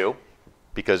also do,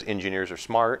 because engineers are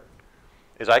smart,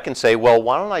 is I can say, well,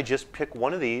 why don't I just pick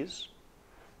one of these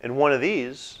and one of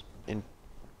these and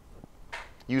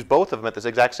use both of them at this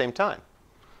exact same time.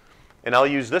 And I'll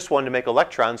use this one to make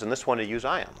electrons and this one to use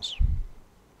ions.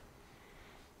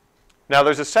 Now,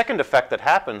 there's a second effect that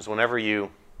happens whenever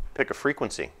you pick a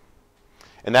frequency.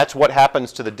 And that's what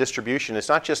happens to the distribution. It's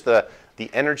not just the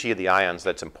energy of the ions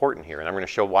that's important here, and I'm going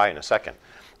to show why in a second.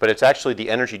 But it's actually the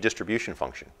energy distribution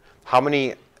function.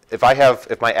 If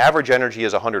my average energy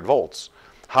is 100 volts,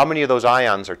 how many of those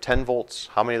ions are 10 volts?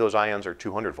 How many of those ions are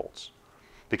 200 volts?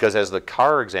 Because as the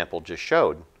car example just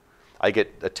showed, I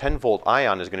get a 10-volt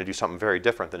ion is going to do something very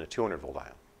different than a 200-volt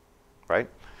ion, right?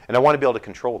 And I want to be able to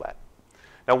control that.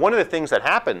 Now, one of the things that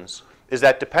happens is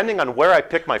that depending on where I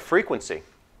pick my frequency,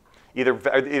 either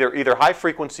high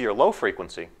frequency or low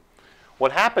frequency,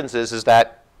 what happens is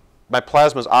that my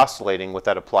plasma is oscillating with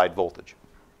that applied voltage.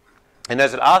 And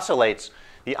as it oscillates,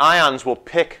 the ions will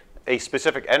pick a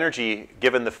specific energy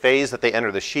given the phase that they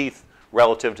enter the sheath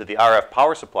relative to the RF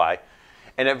power supply.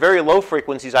 And at very low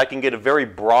frequencies, I can get a very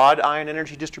broad ion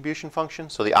energy distribution function.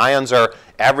 So the ions are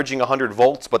averaging 100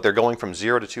 volts, but they're going from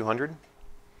 0 to 200.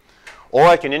 Or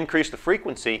I can increase the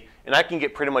frequency, and I can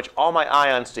get pretty much all my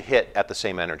ions to hit at the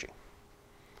same energy.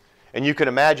 And you can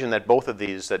imagine that both of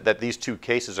these, that these 2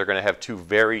 cases are going to have 2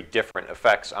 very different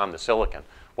effects on the silicon.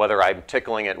 whether I'm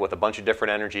tickling it with a bunch of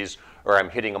different energies or I'm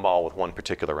hitting them all with one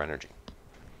particular energy.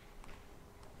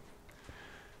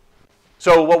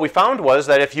 So what we found was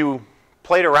that if you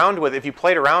played around with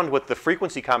the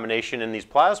frequency combination in these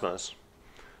plasmas,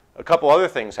 a couple other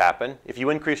things happen. If you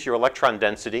increase your electron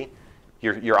density,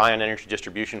 your ion energy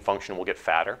distribution function will get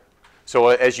fatter. So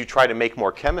as you try to make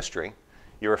more chemistry,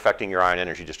 you're affecting your ion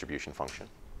energy distribution function.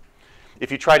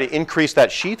 If you try to increase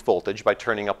that sheath voltage by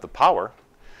turning up the power,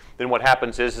 then what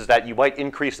happens is that you might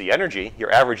increase the energy.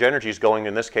 Your average energy is going,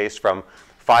 in this case, from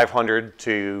 500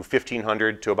 to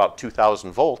 1500 to about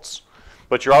 2000 volts,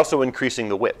 but you're also increasing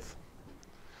the width.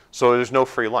 So there's no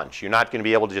free lunch. You're not going to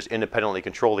be able to just independently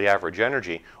control the average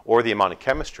energy or the amount of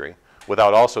chemistry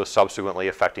without also subsequently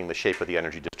affecting the shape of the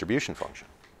energy distribution function.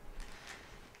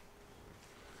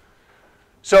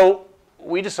 So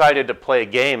we decided to play a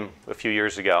game a few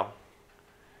years ago,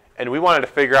 and we wanted to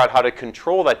figure out how to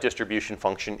control that distribution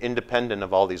function independent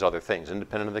of all these other things,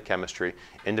 independent of the chemistry,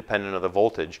 independent of the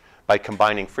voltage, by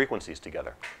combining frequencies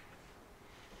together.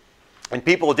 And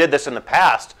people who did this in the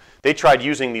past, they tried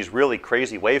using these really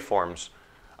crazy waveforms.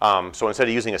 So instead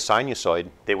of using a sinusoid,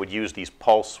 they would use these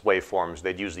pulse waveforms.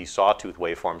 They'd use these sawtooth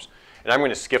waveforms. And I'm going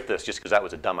to skip this just because that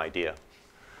was a dumb idea.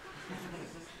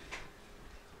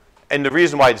 And the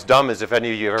reason why it's dumb is if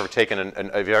any of you have ever taken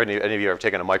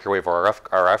a microwave or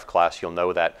RF class, you'll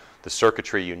know that the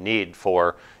circuitry you need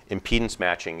for impedance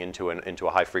matching into a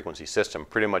high frequency system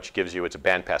pretty much gives you, it's a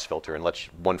bandpass filter and lets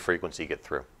one frequency get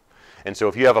through. And so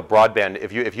if you have a broadband,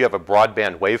 if you have a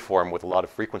broadband waveform with a lot of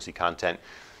frequency content,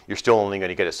 you're still only going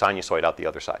to get a sinusoid out the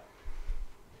other side.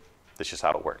 That's just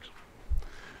how it works.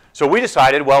 So we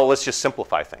decided, well, let's just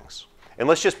simplify things. And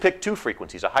let's just pick two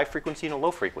frequencies, a high frequency and a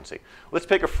low frequency. Let's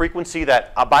pick a frequency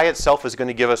that by itself is going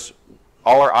to give us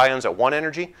all our ions at one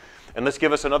energy. And let's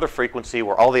give us another frequency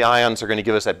where all the ions are going to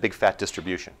give us that big fat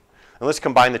distribution. And let's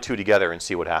combine the two together and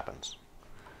see what happens.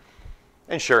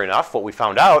 And sure enough, what we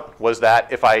found out was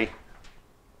that if I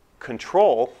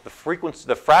control the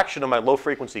fraction of my low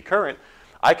frequency current,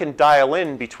 I can dial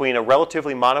in between a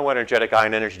relatively monoenergetic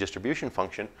ion energy distribution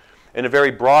function and a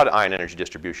very broad ion energy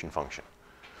distribution function.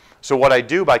 So what I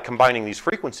do by combining these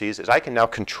frequencies is I can now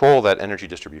control that energy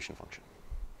distribution function.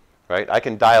 Right? I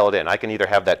can dial it in. I can either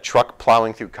have that truck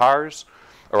plowing through cars,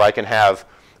 or I can have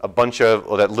a bunch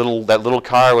of that little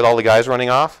car with all the guys running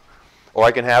off, or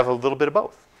I can have a little bit of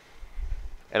both.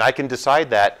 And I can decide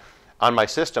that on my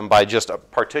system by just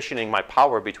partitioning my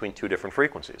power between two different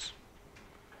frequencies.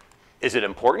 Is it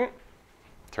important?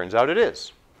 Turns out it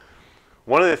is.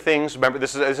 One of the things, remember,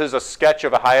 this is a sketch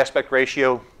of a high aspect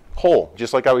ratio hole,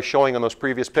 just like I was showing on those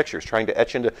previous pictures, trying to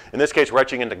etch into, in this case, we're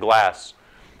etching into glass,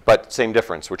 but same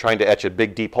difference. We're trying to etch a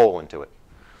big, deep hole into it.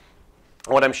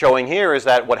 What I'm showing here is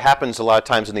that what happens a lot of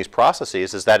times in these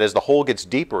processes is that as the hole gets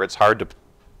deeper, it's hard to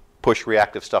push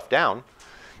reactive stuff down,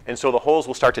 and so the holes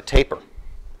will start to taper,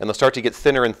 and they'll start to get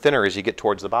thinner and thinner as you get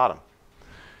towards the bottom.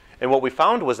 And what we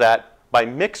found was that by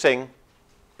mixing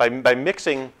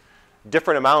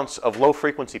different amounts of low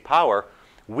frequency power,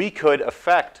 we could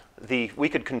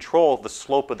control the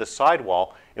slope of the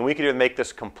sidewall, and we could either make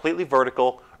this completely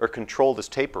vertical or control this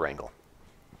taper angle.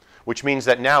 Which means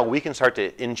that now we can start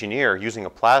to engineer, using a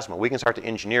plasma, we can start to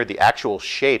engineer the actual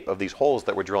shape of these holes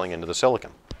that we're drilling into the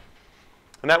silicon.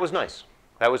 And that was nice.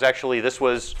 That was actually, this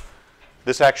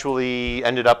actually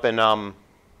ended up in,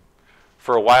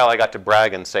 for a while I got to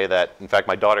brag and say that, in fact,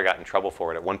 my daughter got in trouble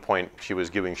for it. At one point, she was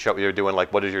they were doing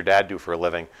like, what does your dad do for a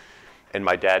living? And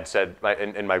my dad said,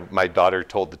 my daughter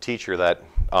told the teacher that,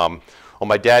 well,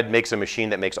 my dad makes a machine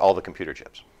that makes all the computer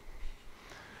chips.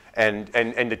 And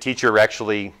the teacher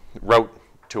actually wrote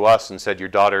to us and said, your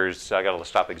daughter's, I got to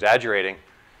stop exaggerating.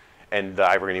 And the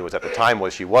irony was at the time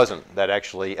was she wasn't. That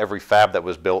actually every fab that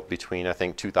was built between, I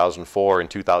think, 2004 and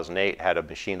 2008 had a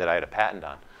machine that I had a patent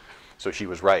on. So she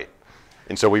was right.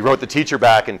 And so we wrote the teacher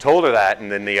back and told her that,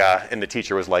 and then the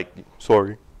teacher was like,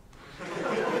 sorry.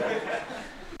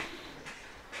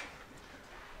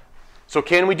 So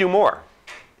can we do more?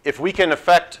 If we can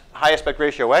affect high aspect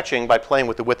ratio etching by playing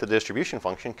with the width of the distribution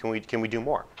function, can we do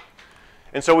more?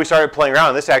 And so we started playing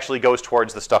around. This actually goes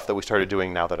towards the stuff that we started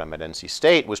doing now that I'm at NC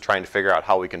State, was trying to figure out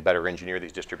how we can better engineer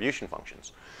these distribution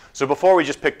functions. So before we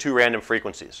just picked two random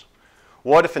frequencies.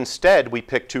 What if instead we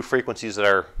pick two frequencies that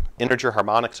are integer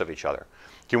harmonics of each other?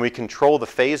 Can we control the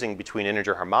phasing between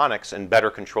integer harmonics and better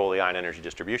control the ion energy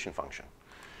distribution function?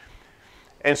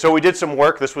 And so we did some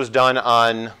work. This was done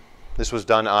on,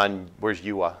 where's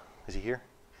Yua? Is he here?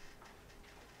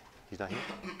 He's not here?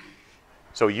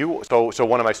 So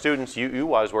one of my students, Yua,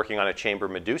 was working on a chamber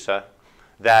medusa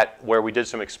where we did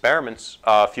some experiments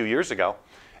a few years ago.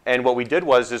 And what we did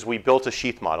was we built a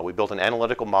sheath model. We built an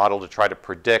analytical model to try to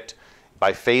predict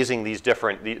by phasing these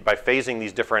different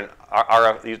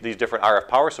RF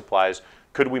power supplies,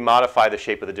 could we modify the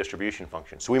shape of the distribution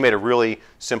function? So we made a really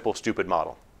simple, stupid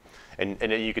model.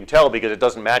 And you can tell because it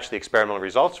doesn't match the experimental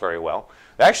results very well.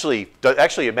 Actually,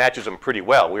 it matches them pretty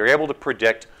well. We were able to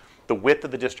predict the width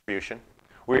of the distribution.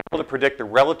 We were able to predict the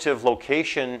relative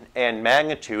location and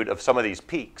magnitude of some of these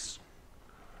peaks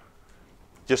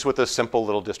just with this simple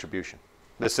little distribution,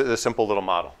 this simple little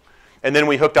model. And then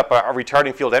we hooked up a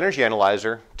retarding field energy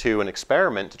analyzer to an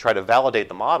experiment to try to validate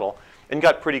the model and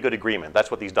got pretty good agreement.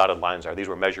 That's what these dotted lines are. These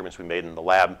were measurements we made in the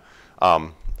lab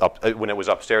when it was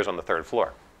upstairs on the 3rd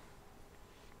floor.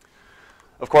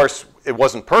 Of course, it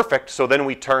wasn't perfect, so then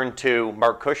we turned to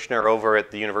Mark Kushner over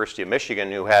at the University of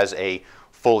Michigan, who has a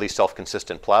fully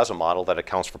self-consistent plasma model that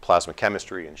accounts for plasma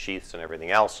chemistry and sheaths and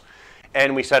everything else.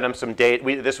 And we sent him some data.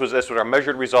 This was our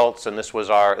measured results, and these were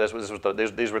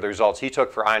the results he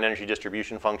took for ion energy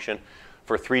distribution function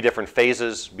for 3 different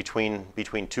phases between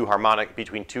two harmonic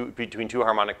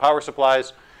power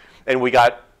supplies, and we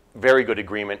got very good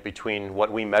agreement between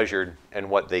what we measured and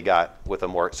what they got with a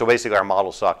more. So basically, our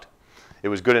model sucked. It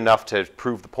was good enough to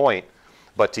prove the point,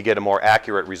 but to get a more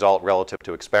accurate result relative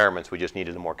to experiments, we just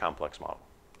needed a more complex model.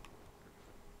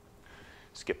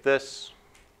 Skip this.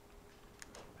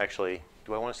 Actually,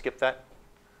 do I want to skip that?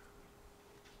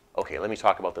 OK, let me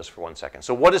talk about this for 1 second.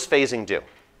 So what does phasing do?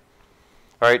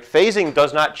 All right, phasing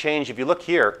does not change. If you look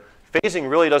here, phasing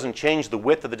really doesn't change the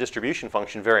width of the distribution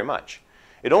function very much.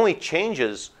 It only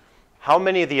changes how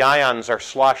many of the ions are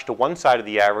sloshed to one side of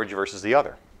the average versus the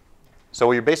other.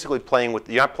 So you're basically playing with,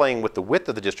 you're not playing with the width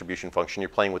of the distribution function, you're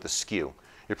playing with the skew.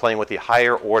 You're playing with the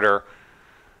higher order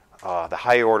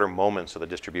moments of the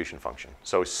distribution function.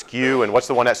 So skew, and what's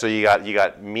the one that, so you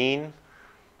got mean,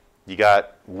 you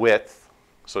got width,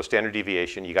 so standard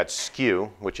deviation, you got skew,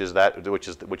 which is the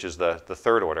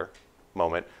 3rd order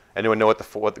moment. Anyone know what the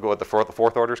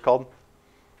 4th order is called?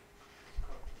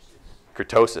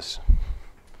 Kurtosis.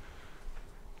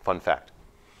 Fun fact.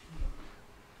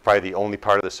 Probably the only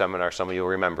part of the seminar some of you will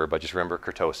remember, but just remember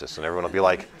kurtosis, and everyone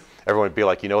would be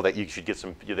like, you know that you should get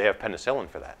some. They have penicillin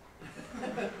for that.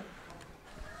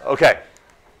 Okay.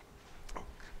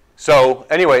 So,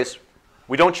 anyways,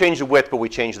 we don't change the width, but we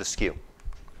change the skew.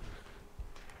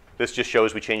 This just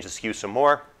shows we change the skew some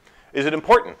more. Is it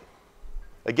important?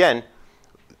 Again,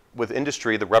 with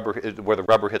industry, where the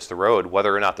rubber hits the road,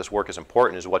 whether or not this work is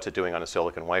important is what's it doing on a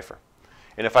silicon wafer.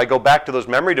 And if I go back to those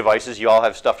memory devices, you all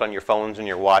have stuff on your phones and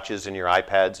your watches and your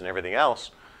iPads and everything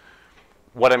else.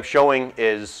 What I'm showing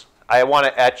is I want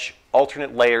to etch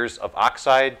alternate layers of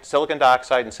oxide, silicon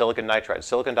dioxide and silicon nitride,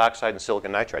 silicon dioxide and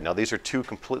silicon nitride. Now, these are 2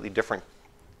 completely different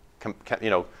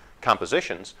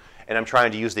compositions, and I'm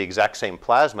trying to use the exact same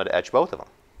plasma to etch both of them.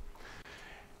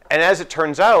 And as it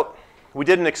turns out, we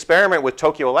did an experiment with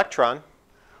Tokyo Electron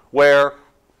where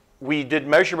we did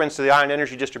measurements of the ion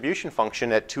energy distribution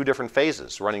function at 2 different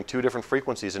phases, running 2 different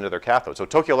frequencies into their cathode. So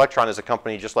Tokyo Electron is a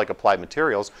company just like Applied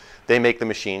Materials. They make the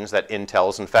machines that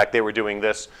Intel's. In fact, they were doing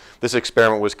this. This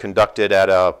experiment was conducted at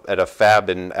a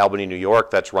fab in Albany, New York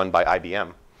that's run by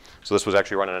IBM. So this was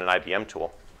actually run on an IBM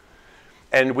tool.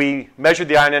 And we measured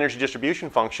the ion energy distribution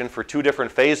function for 2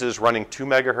 different phases running 2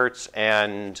 megahertz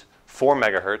and 4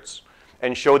 megahertz,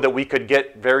 and showed that we could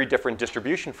get very different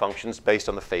distribution functions based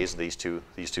on the phase of these two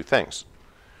things.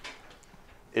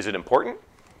 Is it important?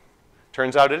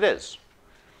 Turns out it is.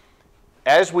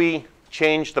 As we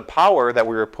changed the power that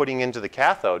we were putting into the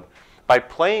cathode, by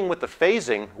playing with the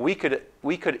phasing, we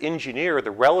could engineer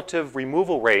the relative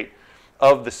removal rate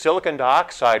of the silicon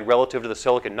dioxide relative to the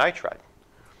silicon nitride.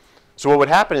 So what would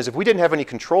happen is if we didn't have any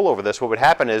control over this, what would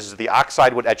happen is the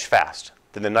oxide would etch fast,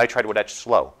 then the nitride would etch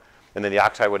slow. And then the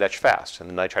oxide would etch fast, and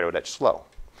the nitride would etch slow.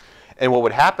 And what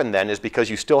would happen then is because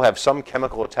you still have some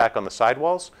chemical attack on the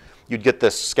sidewalls, you'd get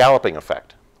this scalloping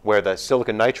effect, where the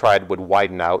silicon nitride would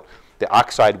widen out, the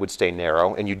oxide would stay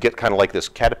narrow, and you'd get kind of like this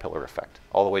caterpillar effect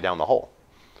all the way down the hole,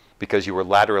 because you were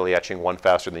laterally etching one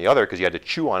faster than the other because you had to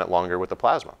chew on it longer with the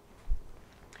plasma.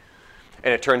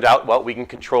 And it turned out, well, we can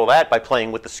control that by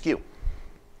playing with the skew.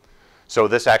 So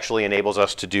this actually enables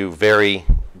us to do very,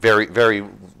 very, very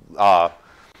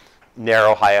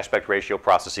narrow high aspect ratio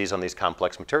processes on these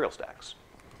complex material stacks.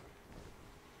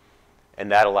 And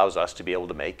that allows us to be able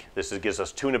to make, gives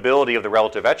us tunability of the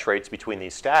relative etch rates between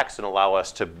these stacks and allow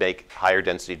us to make higher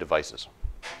density devices.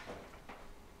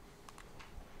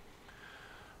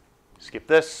 Skip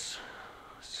this.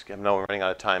 I know we're running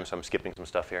out of time, so I'm skipping some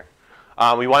stuff here.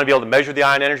 We want to be able to measure the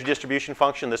ion energy distribution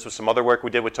function. This was some other work we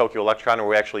did with Tokyo Electron where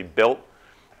we actually built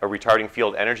a retarding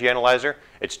field energy analyzer.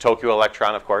 It's Tokyo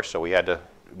Electron, of course, so we had to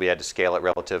we had to scale it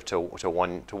relative to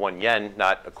 1 yen,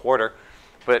 not a quarter.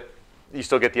 But you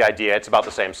still get the idea. It's about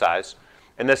the same size.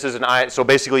 And this is an ion. So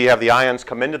basically, you have the ions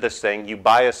come into this thing. You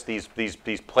bias these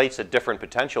plates at different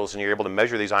potentials, and you're able to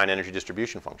measure these ion energy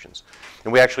distribution functions.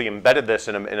 And we actually embedded this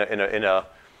in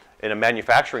a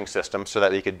manufacturing system so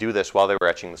that they could do this while they were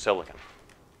etching the silicon.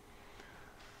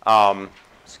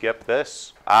 Skip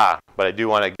this. But I do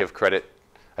want to give credit.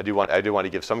 I do want to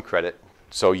give some credit.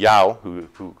 So Yao,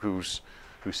 who's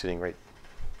sitting right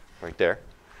there,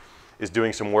 is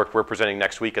doing some work we're presenting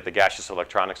next week at the Gaseous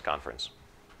Electronics Conference.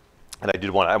 And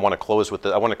I want to close with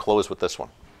this one.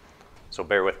 So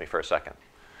bear with me for a second.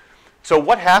 So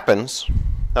what happens?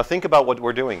 Now think about what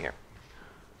we're doing here.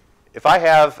 If I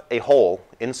have a hole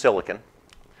in silicon,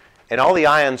 and all the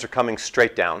ions are coming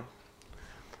straight down,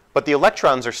 but the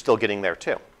electrons are still getting there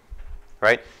too,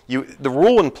 right? The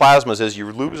rule in plasmas is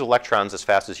you lose electrons as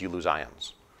fast as you lose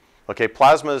ions. Okay,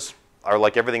 plasmas are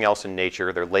like everything else in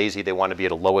nature. They're lazy. They want to be at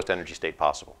the lowest energy state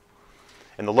possible.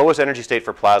 And the lowest energy state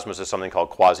for plasmas is something called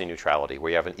quasi-neutrality, where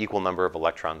you have an equal number of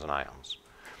electrons and ions.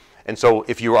 And so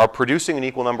if you are producing an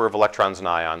equal number of electrons and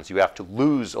ions, you have to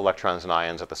lose electrons and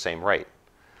ions at the same rate.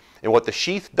 And what the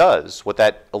sheath does, what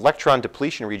that electron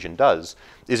depletion region does,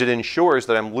 is it ensures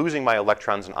that I'm losing my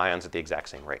electrons and ions at the exact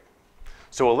same rate.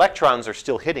 So electrons are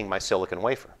still hitting my silicon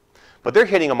wafer. But they're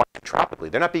hitting them isotropically.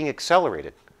 They're not being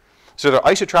accelerated. So they're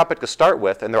isotropic to start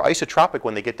with, and they're isotropic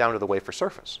when they get down to the wafer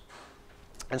surface.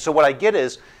 And so what I get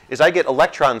is I get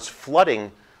electrons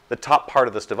flooding the top part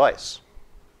of this device.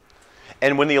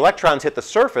 And when the electrons hit the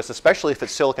surface, especially if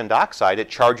it's silicon dioxide, it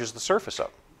charges the surface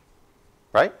up,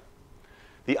 right?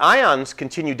 The ions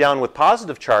continue down with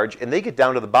positive charge, and they get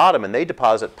down to the bottom, and they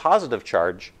deposit positive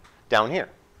charge down here.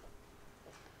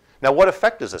 Now, what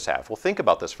effect does this have? Well, think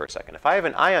about this for a second. If I have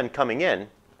an ion coming in,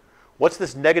 what's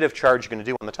this negative charge going to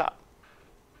do on the top?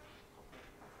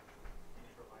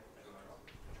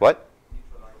 What?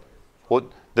 Well,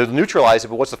 they'll neutralize it,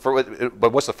 but what's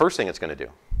the first thing it's going to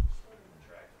do?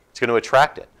 It's going to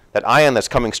attract it. That ion that's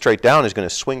coming straight down is going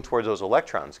to swing towards those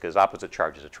electrons because opposite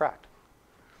charges attract.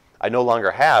 I no longer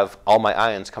have all my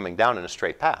ions coming down in a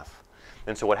straight path.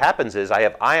 And so what happens is I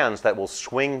have ions that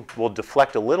will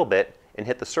deflect a little bit and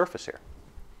hit the surface here.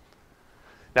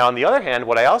 Now, on the other hand,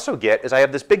 what I also get is I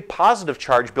have this big positive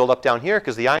charge build up down here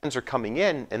because the ions are coming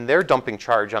in and they're dumping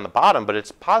charge on the bottom, but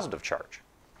it's positive charge.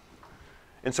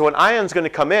 And so an ion's going to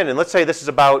come in, and let's say this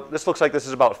looks like this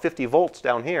is about 50 volts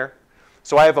down here.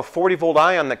 So I have a 40 volt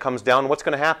ion that comes down. What's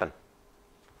going to happen?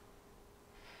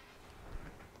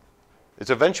 It's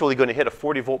eventually going to hit a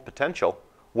 40 volt potential,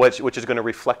 which is going to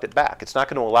reflect it back. It's not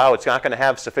going to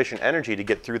have sufficient energy to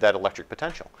get through that electric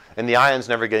potential. And the ion's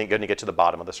never going to get to the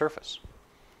bottom of the surface.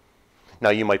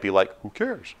 Now you might be like, who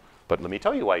cares? But let me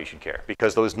tell you why you should care.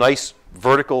 Because those nice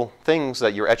vertical things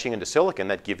that you're etching into silicon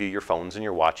that give you your phones and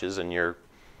your watches and your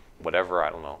whatever, I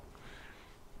don't know.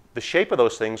 The shape of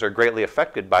those things are greatly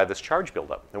affected by this charge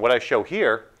buildup. And what I show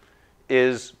here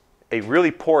is a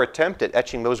really poor attempt at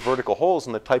etching those vertical holes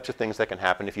and the types of things that can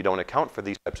happen if you don't account for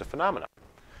these types of phenomena.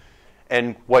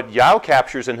 And what Yao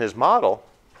captures in his model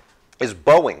is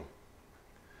bowing.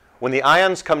 When the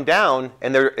ions come down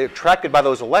and they're attracted by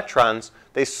those electrons,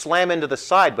 they slam into the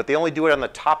side, but they only do it on the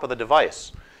top of the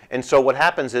device. And so what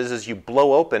happens is you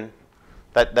blow open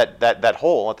that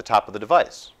hole at the top of the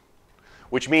device,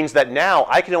 which means that now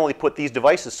I can only put these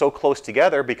devices so close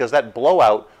together because that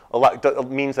blowout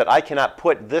means that I cannot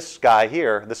put this guy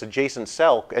here, this adjacent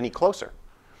cell, any closer,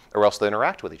 or else they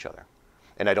interact with each other.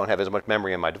 And I don't have as much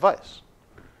memory in my device.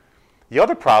 The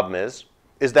other problem is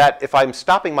that if I'm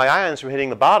stopping my ions from hitting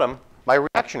the bottom, my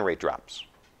reaction rate drops.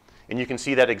 And you can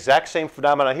see that exact same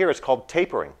phenomena here. It's called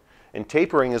tapering. And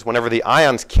tapering is whenever the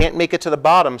ions can't make it to the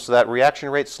bottom, so that reaction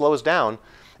rate slows down,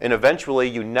 and eventually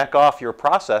you neck off your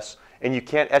process and you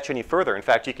can't etch any further. In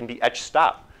fact, you can be etch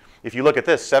stop. If you look at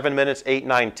this, 7 minutes, 8,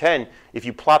 9, 10, if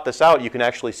you plot this out, you can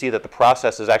actually see that the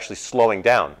process is actually slowing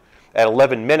down. At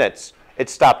 11 minutes, it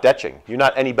stopped etching. You're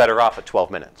not any better off at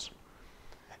 12 minutes.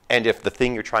 And if the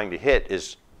thing you're trying to hit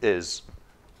is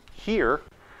here,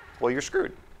 well, you're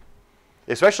screwed.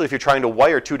 Especially if you're trying to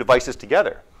wire two devices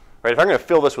together. Right? If I'm going to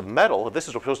fill this with metal, if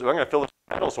I'm going to fill this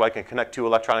with metal so I can connect two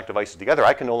electronic devices together,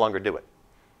 I can no longer do it.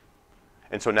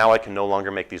 And so now I can no longer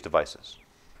make these devices.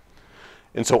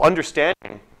 And so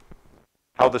understanding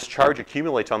how this charge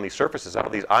accumulates on these surfaces, how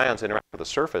these ions interact with the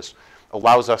surface,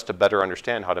 allows us to better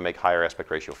understand how to make higher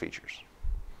aspect ratio features.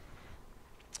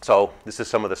 So this is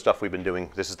some of the stuff we've been doing.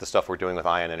 This is the stuff we're doing with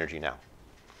ion energy now.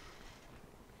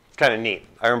 It's kind of neat.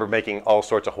 I remember making all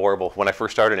sorts of horrible, when I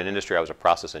first started in industry, I was a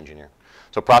process engineer.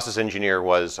 So process engineer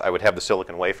was, I would have the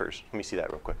silicon wafers. Let me see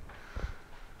that real quick.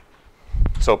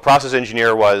 So process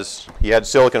engineer was, you had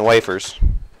silicon wafers.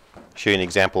 Show you an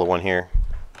example of one here.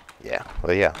 Yeah,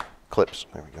 well, yeah, clips.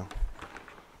 There we go.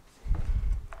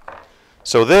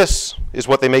 So this is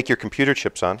what they make your computer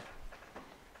chips on.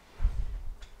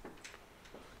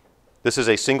 This is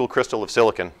a single crystal of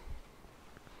silicon.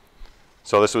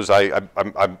 So this was,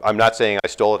 I'm not saying I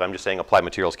stole it, I'm just saying Applied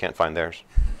Materials can't find theirs.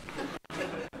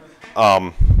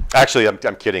 Actually, I'm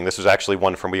kidding. This was actually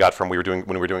one we got from when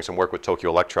we were doing some work with Tokyo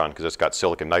Electron, because it's got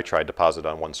silicon nitride deposited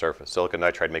on one surface. Silicon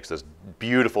nitride makes this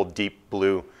beautiful deep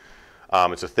blue.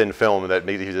 It's a thin film that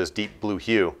makes you this deep blue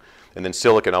hue, and then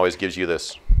silicon always gives you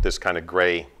this kind of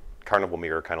gray carnival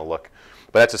mirror kind of look.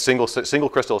 But that's a single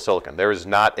crystal of silicon. This is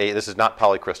not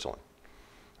polycrystalline,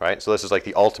 right? So this is like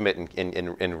the ultimate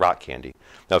in rock candy.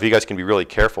 Now, if you guys can be really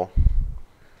careful.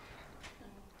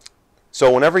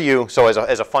 So as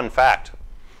a fun fact,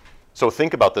 so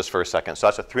think about this for a second. So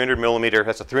that's a 300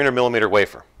 millimeter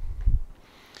wafer.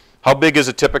 How big is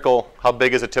a typical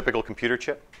computer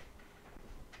chip?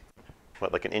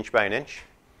 What, like an inch by an inch?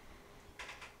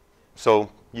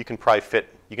 So you can fit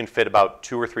about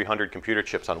 200 or 300 computer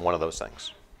chips on one of those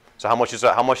things. So how much does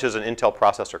an Intel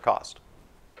processor cost?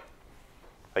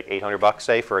 Like $800,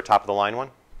 say, for a top of the line one?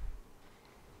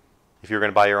 If you're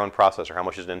going to buy your own processor, how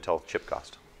much does an Intel chip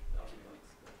cost?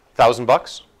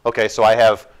 $1,000? Okay, so I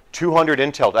have 200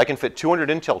 Intel. I can fit 200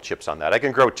 Intel chips on that. I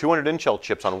can grow 200 Intel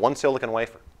chips on one silicon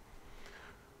wafer.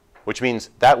 Which means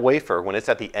that wafer, when it's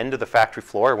at the end of the factory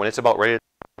floor, when it's about ready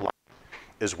to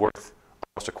is worth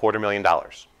almost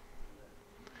 $250,000.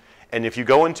 And if you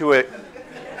go into it,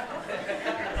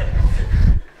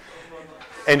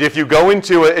 and if you go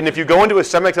into a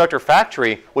semiconductor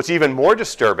factory, what's even more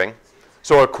disturbing,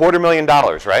 so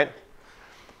 $250,000, right?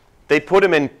 They put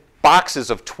them in boxes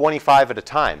of 25 at a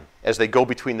time as they go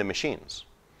between the machines.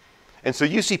 And so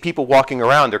you see people walking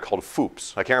around, they're called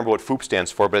FOUPs. I can't remember what FOUP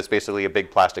stands for, but it's basically a big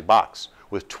plastic box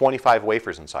with 25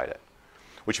 wafers inside it,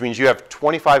 which means you have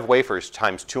 25 wafers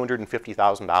times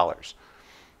 $250,000,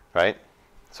 right?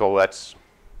 So that's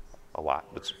a lot.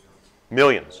 It's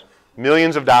millions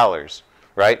of dollars,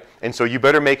 right? And so you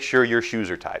better make sure your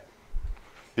shoes are tied.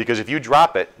 Because if you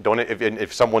drop it,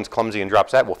 if someone's clumsy and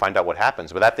drops that, we'll find out what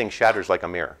happens. But that thing shatters like a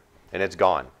mirror, and it's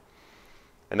gone.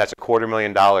 And that's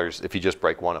 $250,000 if you just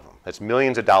break one of them. That's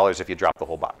millions of dollars if you drop the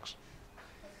whole box.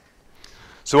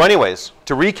 So anyways,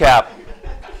 to recap,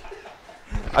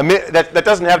 that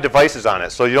doesn't have devices on it,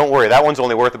 so you don't worry. That one's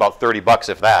only worth about $30,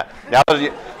 if that.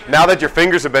 Now that your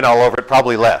fingers have been all over it,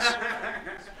 probably less.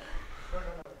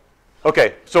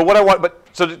 Okay, so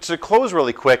to close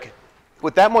really quick,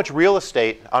 with that much real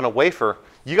estate on a wafer,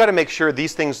 you got to make sure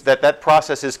these things, that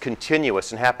process is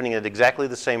continuous and happening at exactly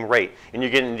the same rate, and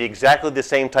you're getting exactly the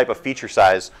same type of feature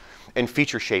size and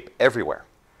feature shape everywhere,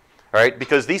 all right?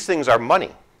 Because these things are money.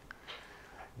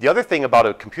 The other thing about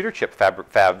a computer chip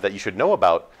fab that you should know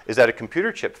about is that a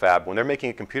computer chip fab, when they're making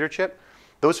a computer chip,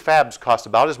 those fabs cost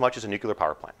about as much as a nuclear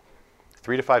power plant,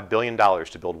 $3 to $5 billion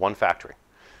to build one factory.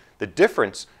 The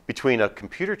difference between a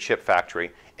computer chip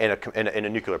factory and a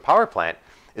nuclear power plant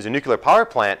is a nuclear power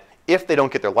plant, if they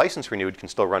don't get their license renewed, can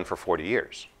still run for 40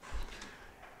 years.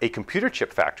 A computer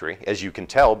chip factory, as you can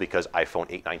tell, because iPhone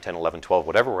 8, 9, 10, 11, 12,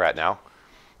 whatever we're at now,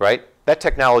 right? That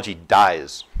technology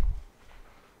dies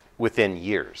within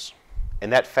years.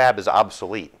 And that fab is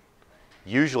obsolete,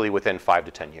 usually within 5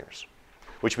 to 10 years.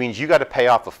 Which means you got to pay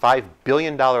off a $5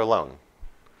 billion loan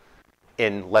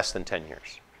in less than 10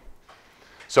 years.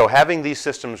 So having these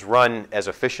systems run as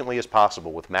efficiently as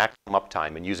possible with maximum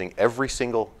uptime and using every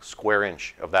single square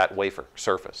inch of that wafer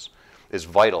surface is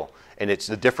vital. And it's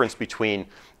the difference between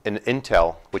an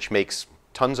Intel, which makes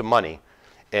tons of money,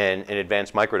 and an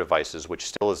Advanced Micro Devices, which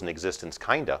still is in existence,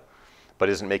 kinda, but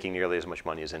isn't making nearly as much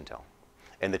money as Intel.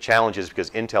 And the challenge is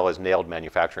because Intel has nailed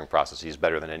manufacturing processes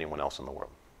better than anyone else in the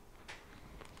world.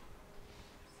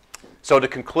 So to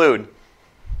conclude,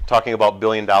 talking about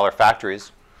billion-dollar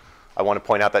factories, I want to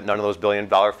point out that none of those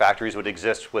billion-dollar factories would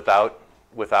exist without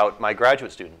my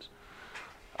graduate students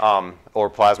or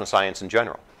plasma science in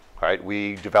general. Right?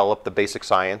 We develop the basic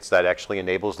science that actually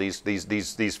enables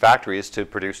these factories to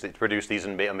produce these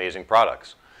amazing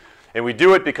products. And we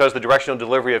do it because the directional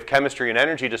delivery of chemistry and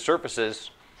energy to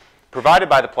surfaces provided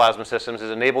by the plasma systems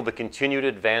has enabled the continued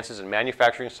advances in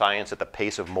manufacturing science at the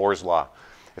pace of Moore's Law.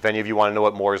 If any of you want to know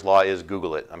what Moore's Law is,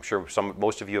 Google it. I'm sure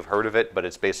most of you have heard of it, but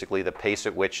it's basically the pace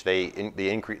at which they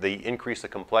increase the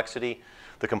complexity.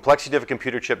 The complexity of a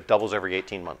computer chip doubles every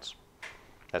 18 months.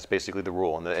 That's basically the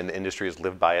rule, and the industry has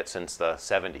lived by it since the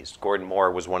 70s. Gordon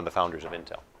Moore was one of the founders of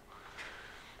Intel.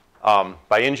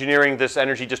 By engineering this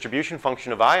energy distribution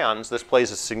function of ions, this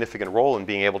plays a significant role in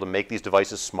being able to make these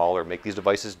devices smaller, make these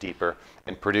devices deeper,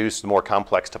 and produce the more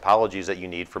complex topologies that you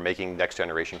need for making next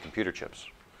generation computer chips.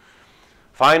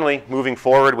 Finally, moving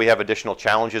forward, we have additional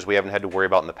challenges we haven't had to worry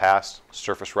about in the past: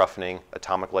 surface roughening,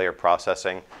 atomic layer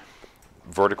processing,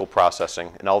 vertical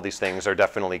processing, and all these things are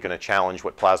definitely going to challenge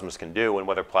what plasmas can do and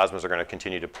whether plasmas are going to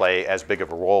continue to play as big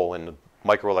of a role in the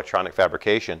microelectronic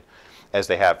fabrication as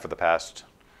they have for the past,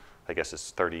 I guess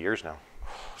it's 30 years now.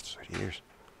 It's 30 years.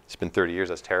 It's been 30 years.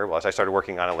 That's terrible. I started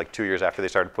working on it like 2 years after they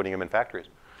started putting them in factories.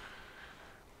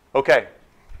 Okay.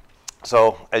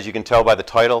 So as you can tell by the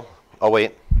title, oh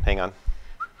wait, hang on.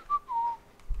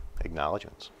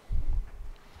 Acknowledgements.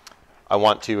 I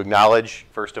want to acknowledge,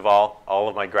 first of all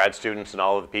of my grad students and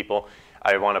all of the people.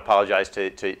 I want to apologize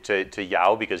to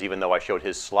Yao, because even though I showed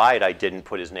his slide, I didn't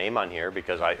put his name on here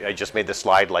because I just made the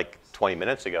slide like 20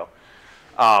 minutes ago.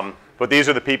 But these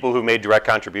are the people who made direct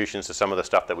contributions to some of the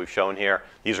stuff that we've shown here.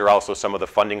 These are also some of the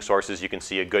funding sources. You can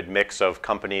see a good mix of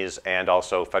companies and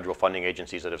also federal funding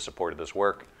agencies that have supported this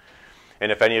work.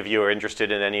 And if any of you are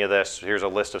interested in any of this, here's a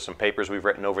list of some papers we've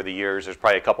written over the years. There's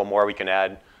probably a couple more we can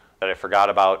add that I forgot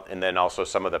about, and then also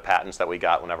some of the patents that we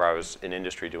got whenever I was in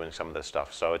industry doing some of this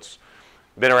stuff. So it's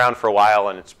been around for a while,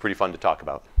 and it's pretty fun to talk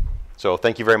about. So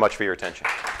thank you very much for your attention.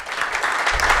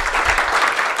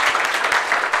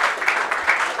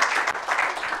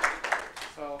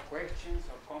 So questions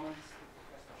or comments to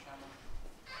Professor Shannon?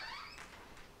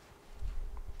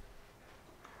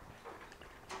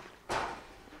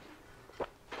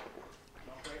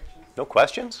 No questions? No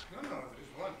questions? No,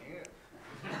 there's one here.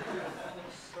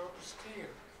 So,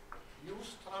 Steve, you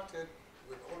started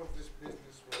with all of this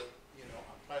business with,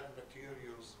 applied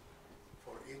materials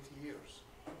for 8 years,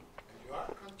 and you are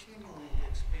continuing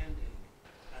expanding,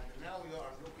 and now you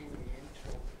are looking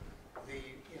into the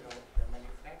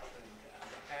manufacturing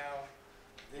and how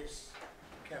this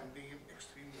can be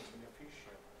extremely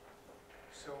beneficial.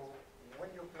 So, when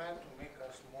you plan to make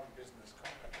a small business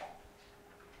company?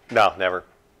 No, never.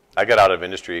 I got out of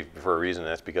industry for a reason.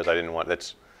 That's because I didn't want.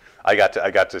 I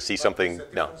got to see something.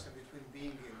 No. What's the difference between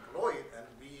being employed and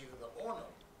being the owner?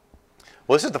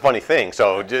 Well, this is the funny thing.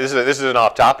 So this is an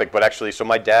off topic, but actually, so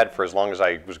my dad, for as long as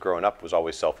I was growing up, was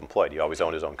always self-employed. He always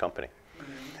owned his own company.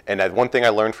 Mm-hmm. And one thing I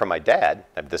learned from my dad,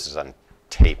 and this is on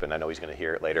tape, and I know he's going to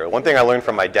hear it later. One thing I learned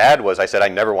from my dad was I said I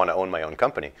never want to own my own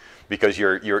company, because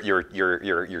you're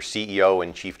CEO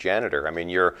and chief janitor. I mean,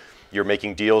 you're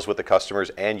making deals with the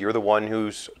customers, and you're the one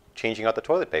who's changing out the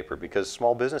toilet paper, because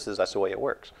small businesses, that's the way it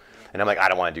works. And I'm like, I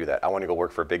don't want to do that. I want to go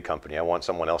work for a big company. I want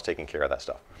someone else taking care of that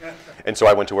stuff. And so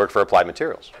I went to work for Applied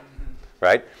Materials,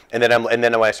 right? And then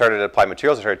when I started at Applied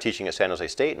Materials, I started teaching at San Jose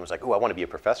State, and was like, oh, I want to be a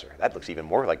professor. That looks even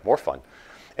more fun.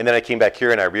 And then I came back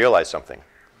here and I realized something,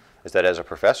 is that as a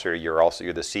professor, you're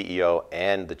the CEO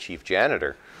and the chief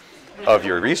janitor of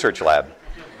your research lab,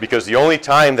 because the only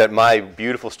time that my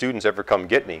beautiful students ever come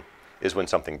get me is when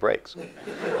something breaks.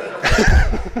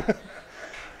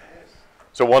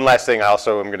 So one last thing, I'm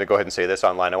going to go ahead and say this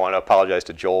online. I want to apologize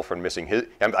to Joel for missing his.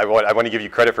 I want to give you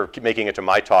credit for making it to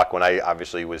my talk when I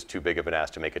obviously was too big of an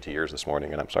ass to make it to yours this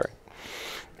morning, and I'm sorry.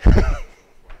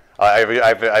 I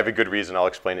have a good reason. I'll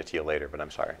explain it to you later, but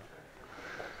I'm sorry.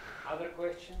 Other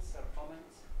questions or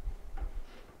comments?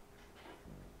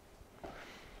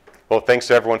 Well, thanks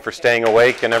to everyone for staying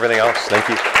awake and everything else. Thank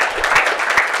you.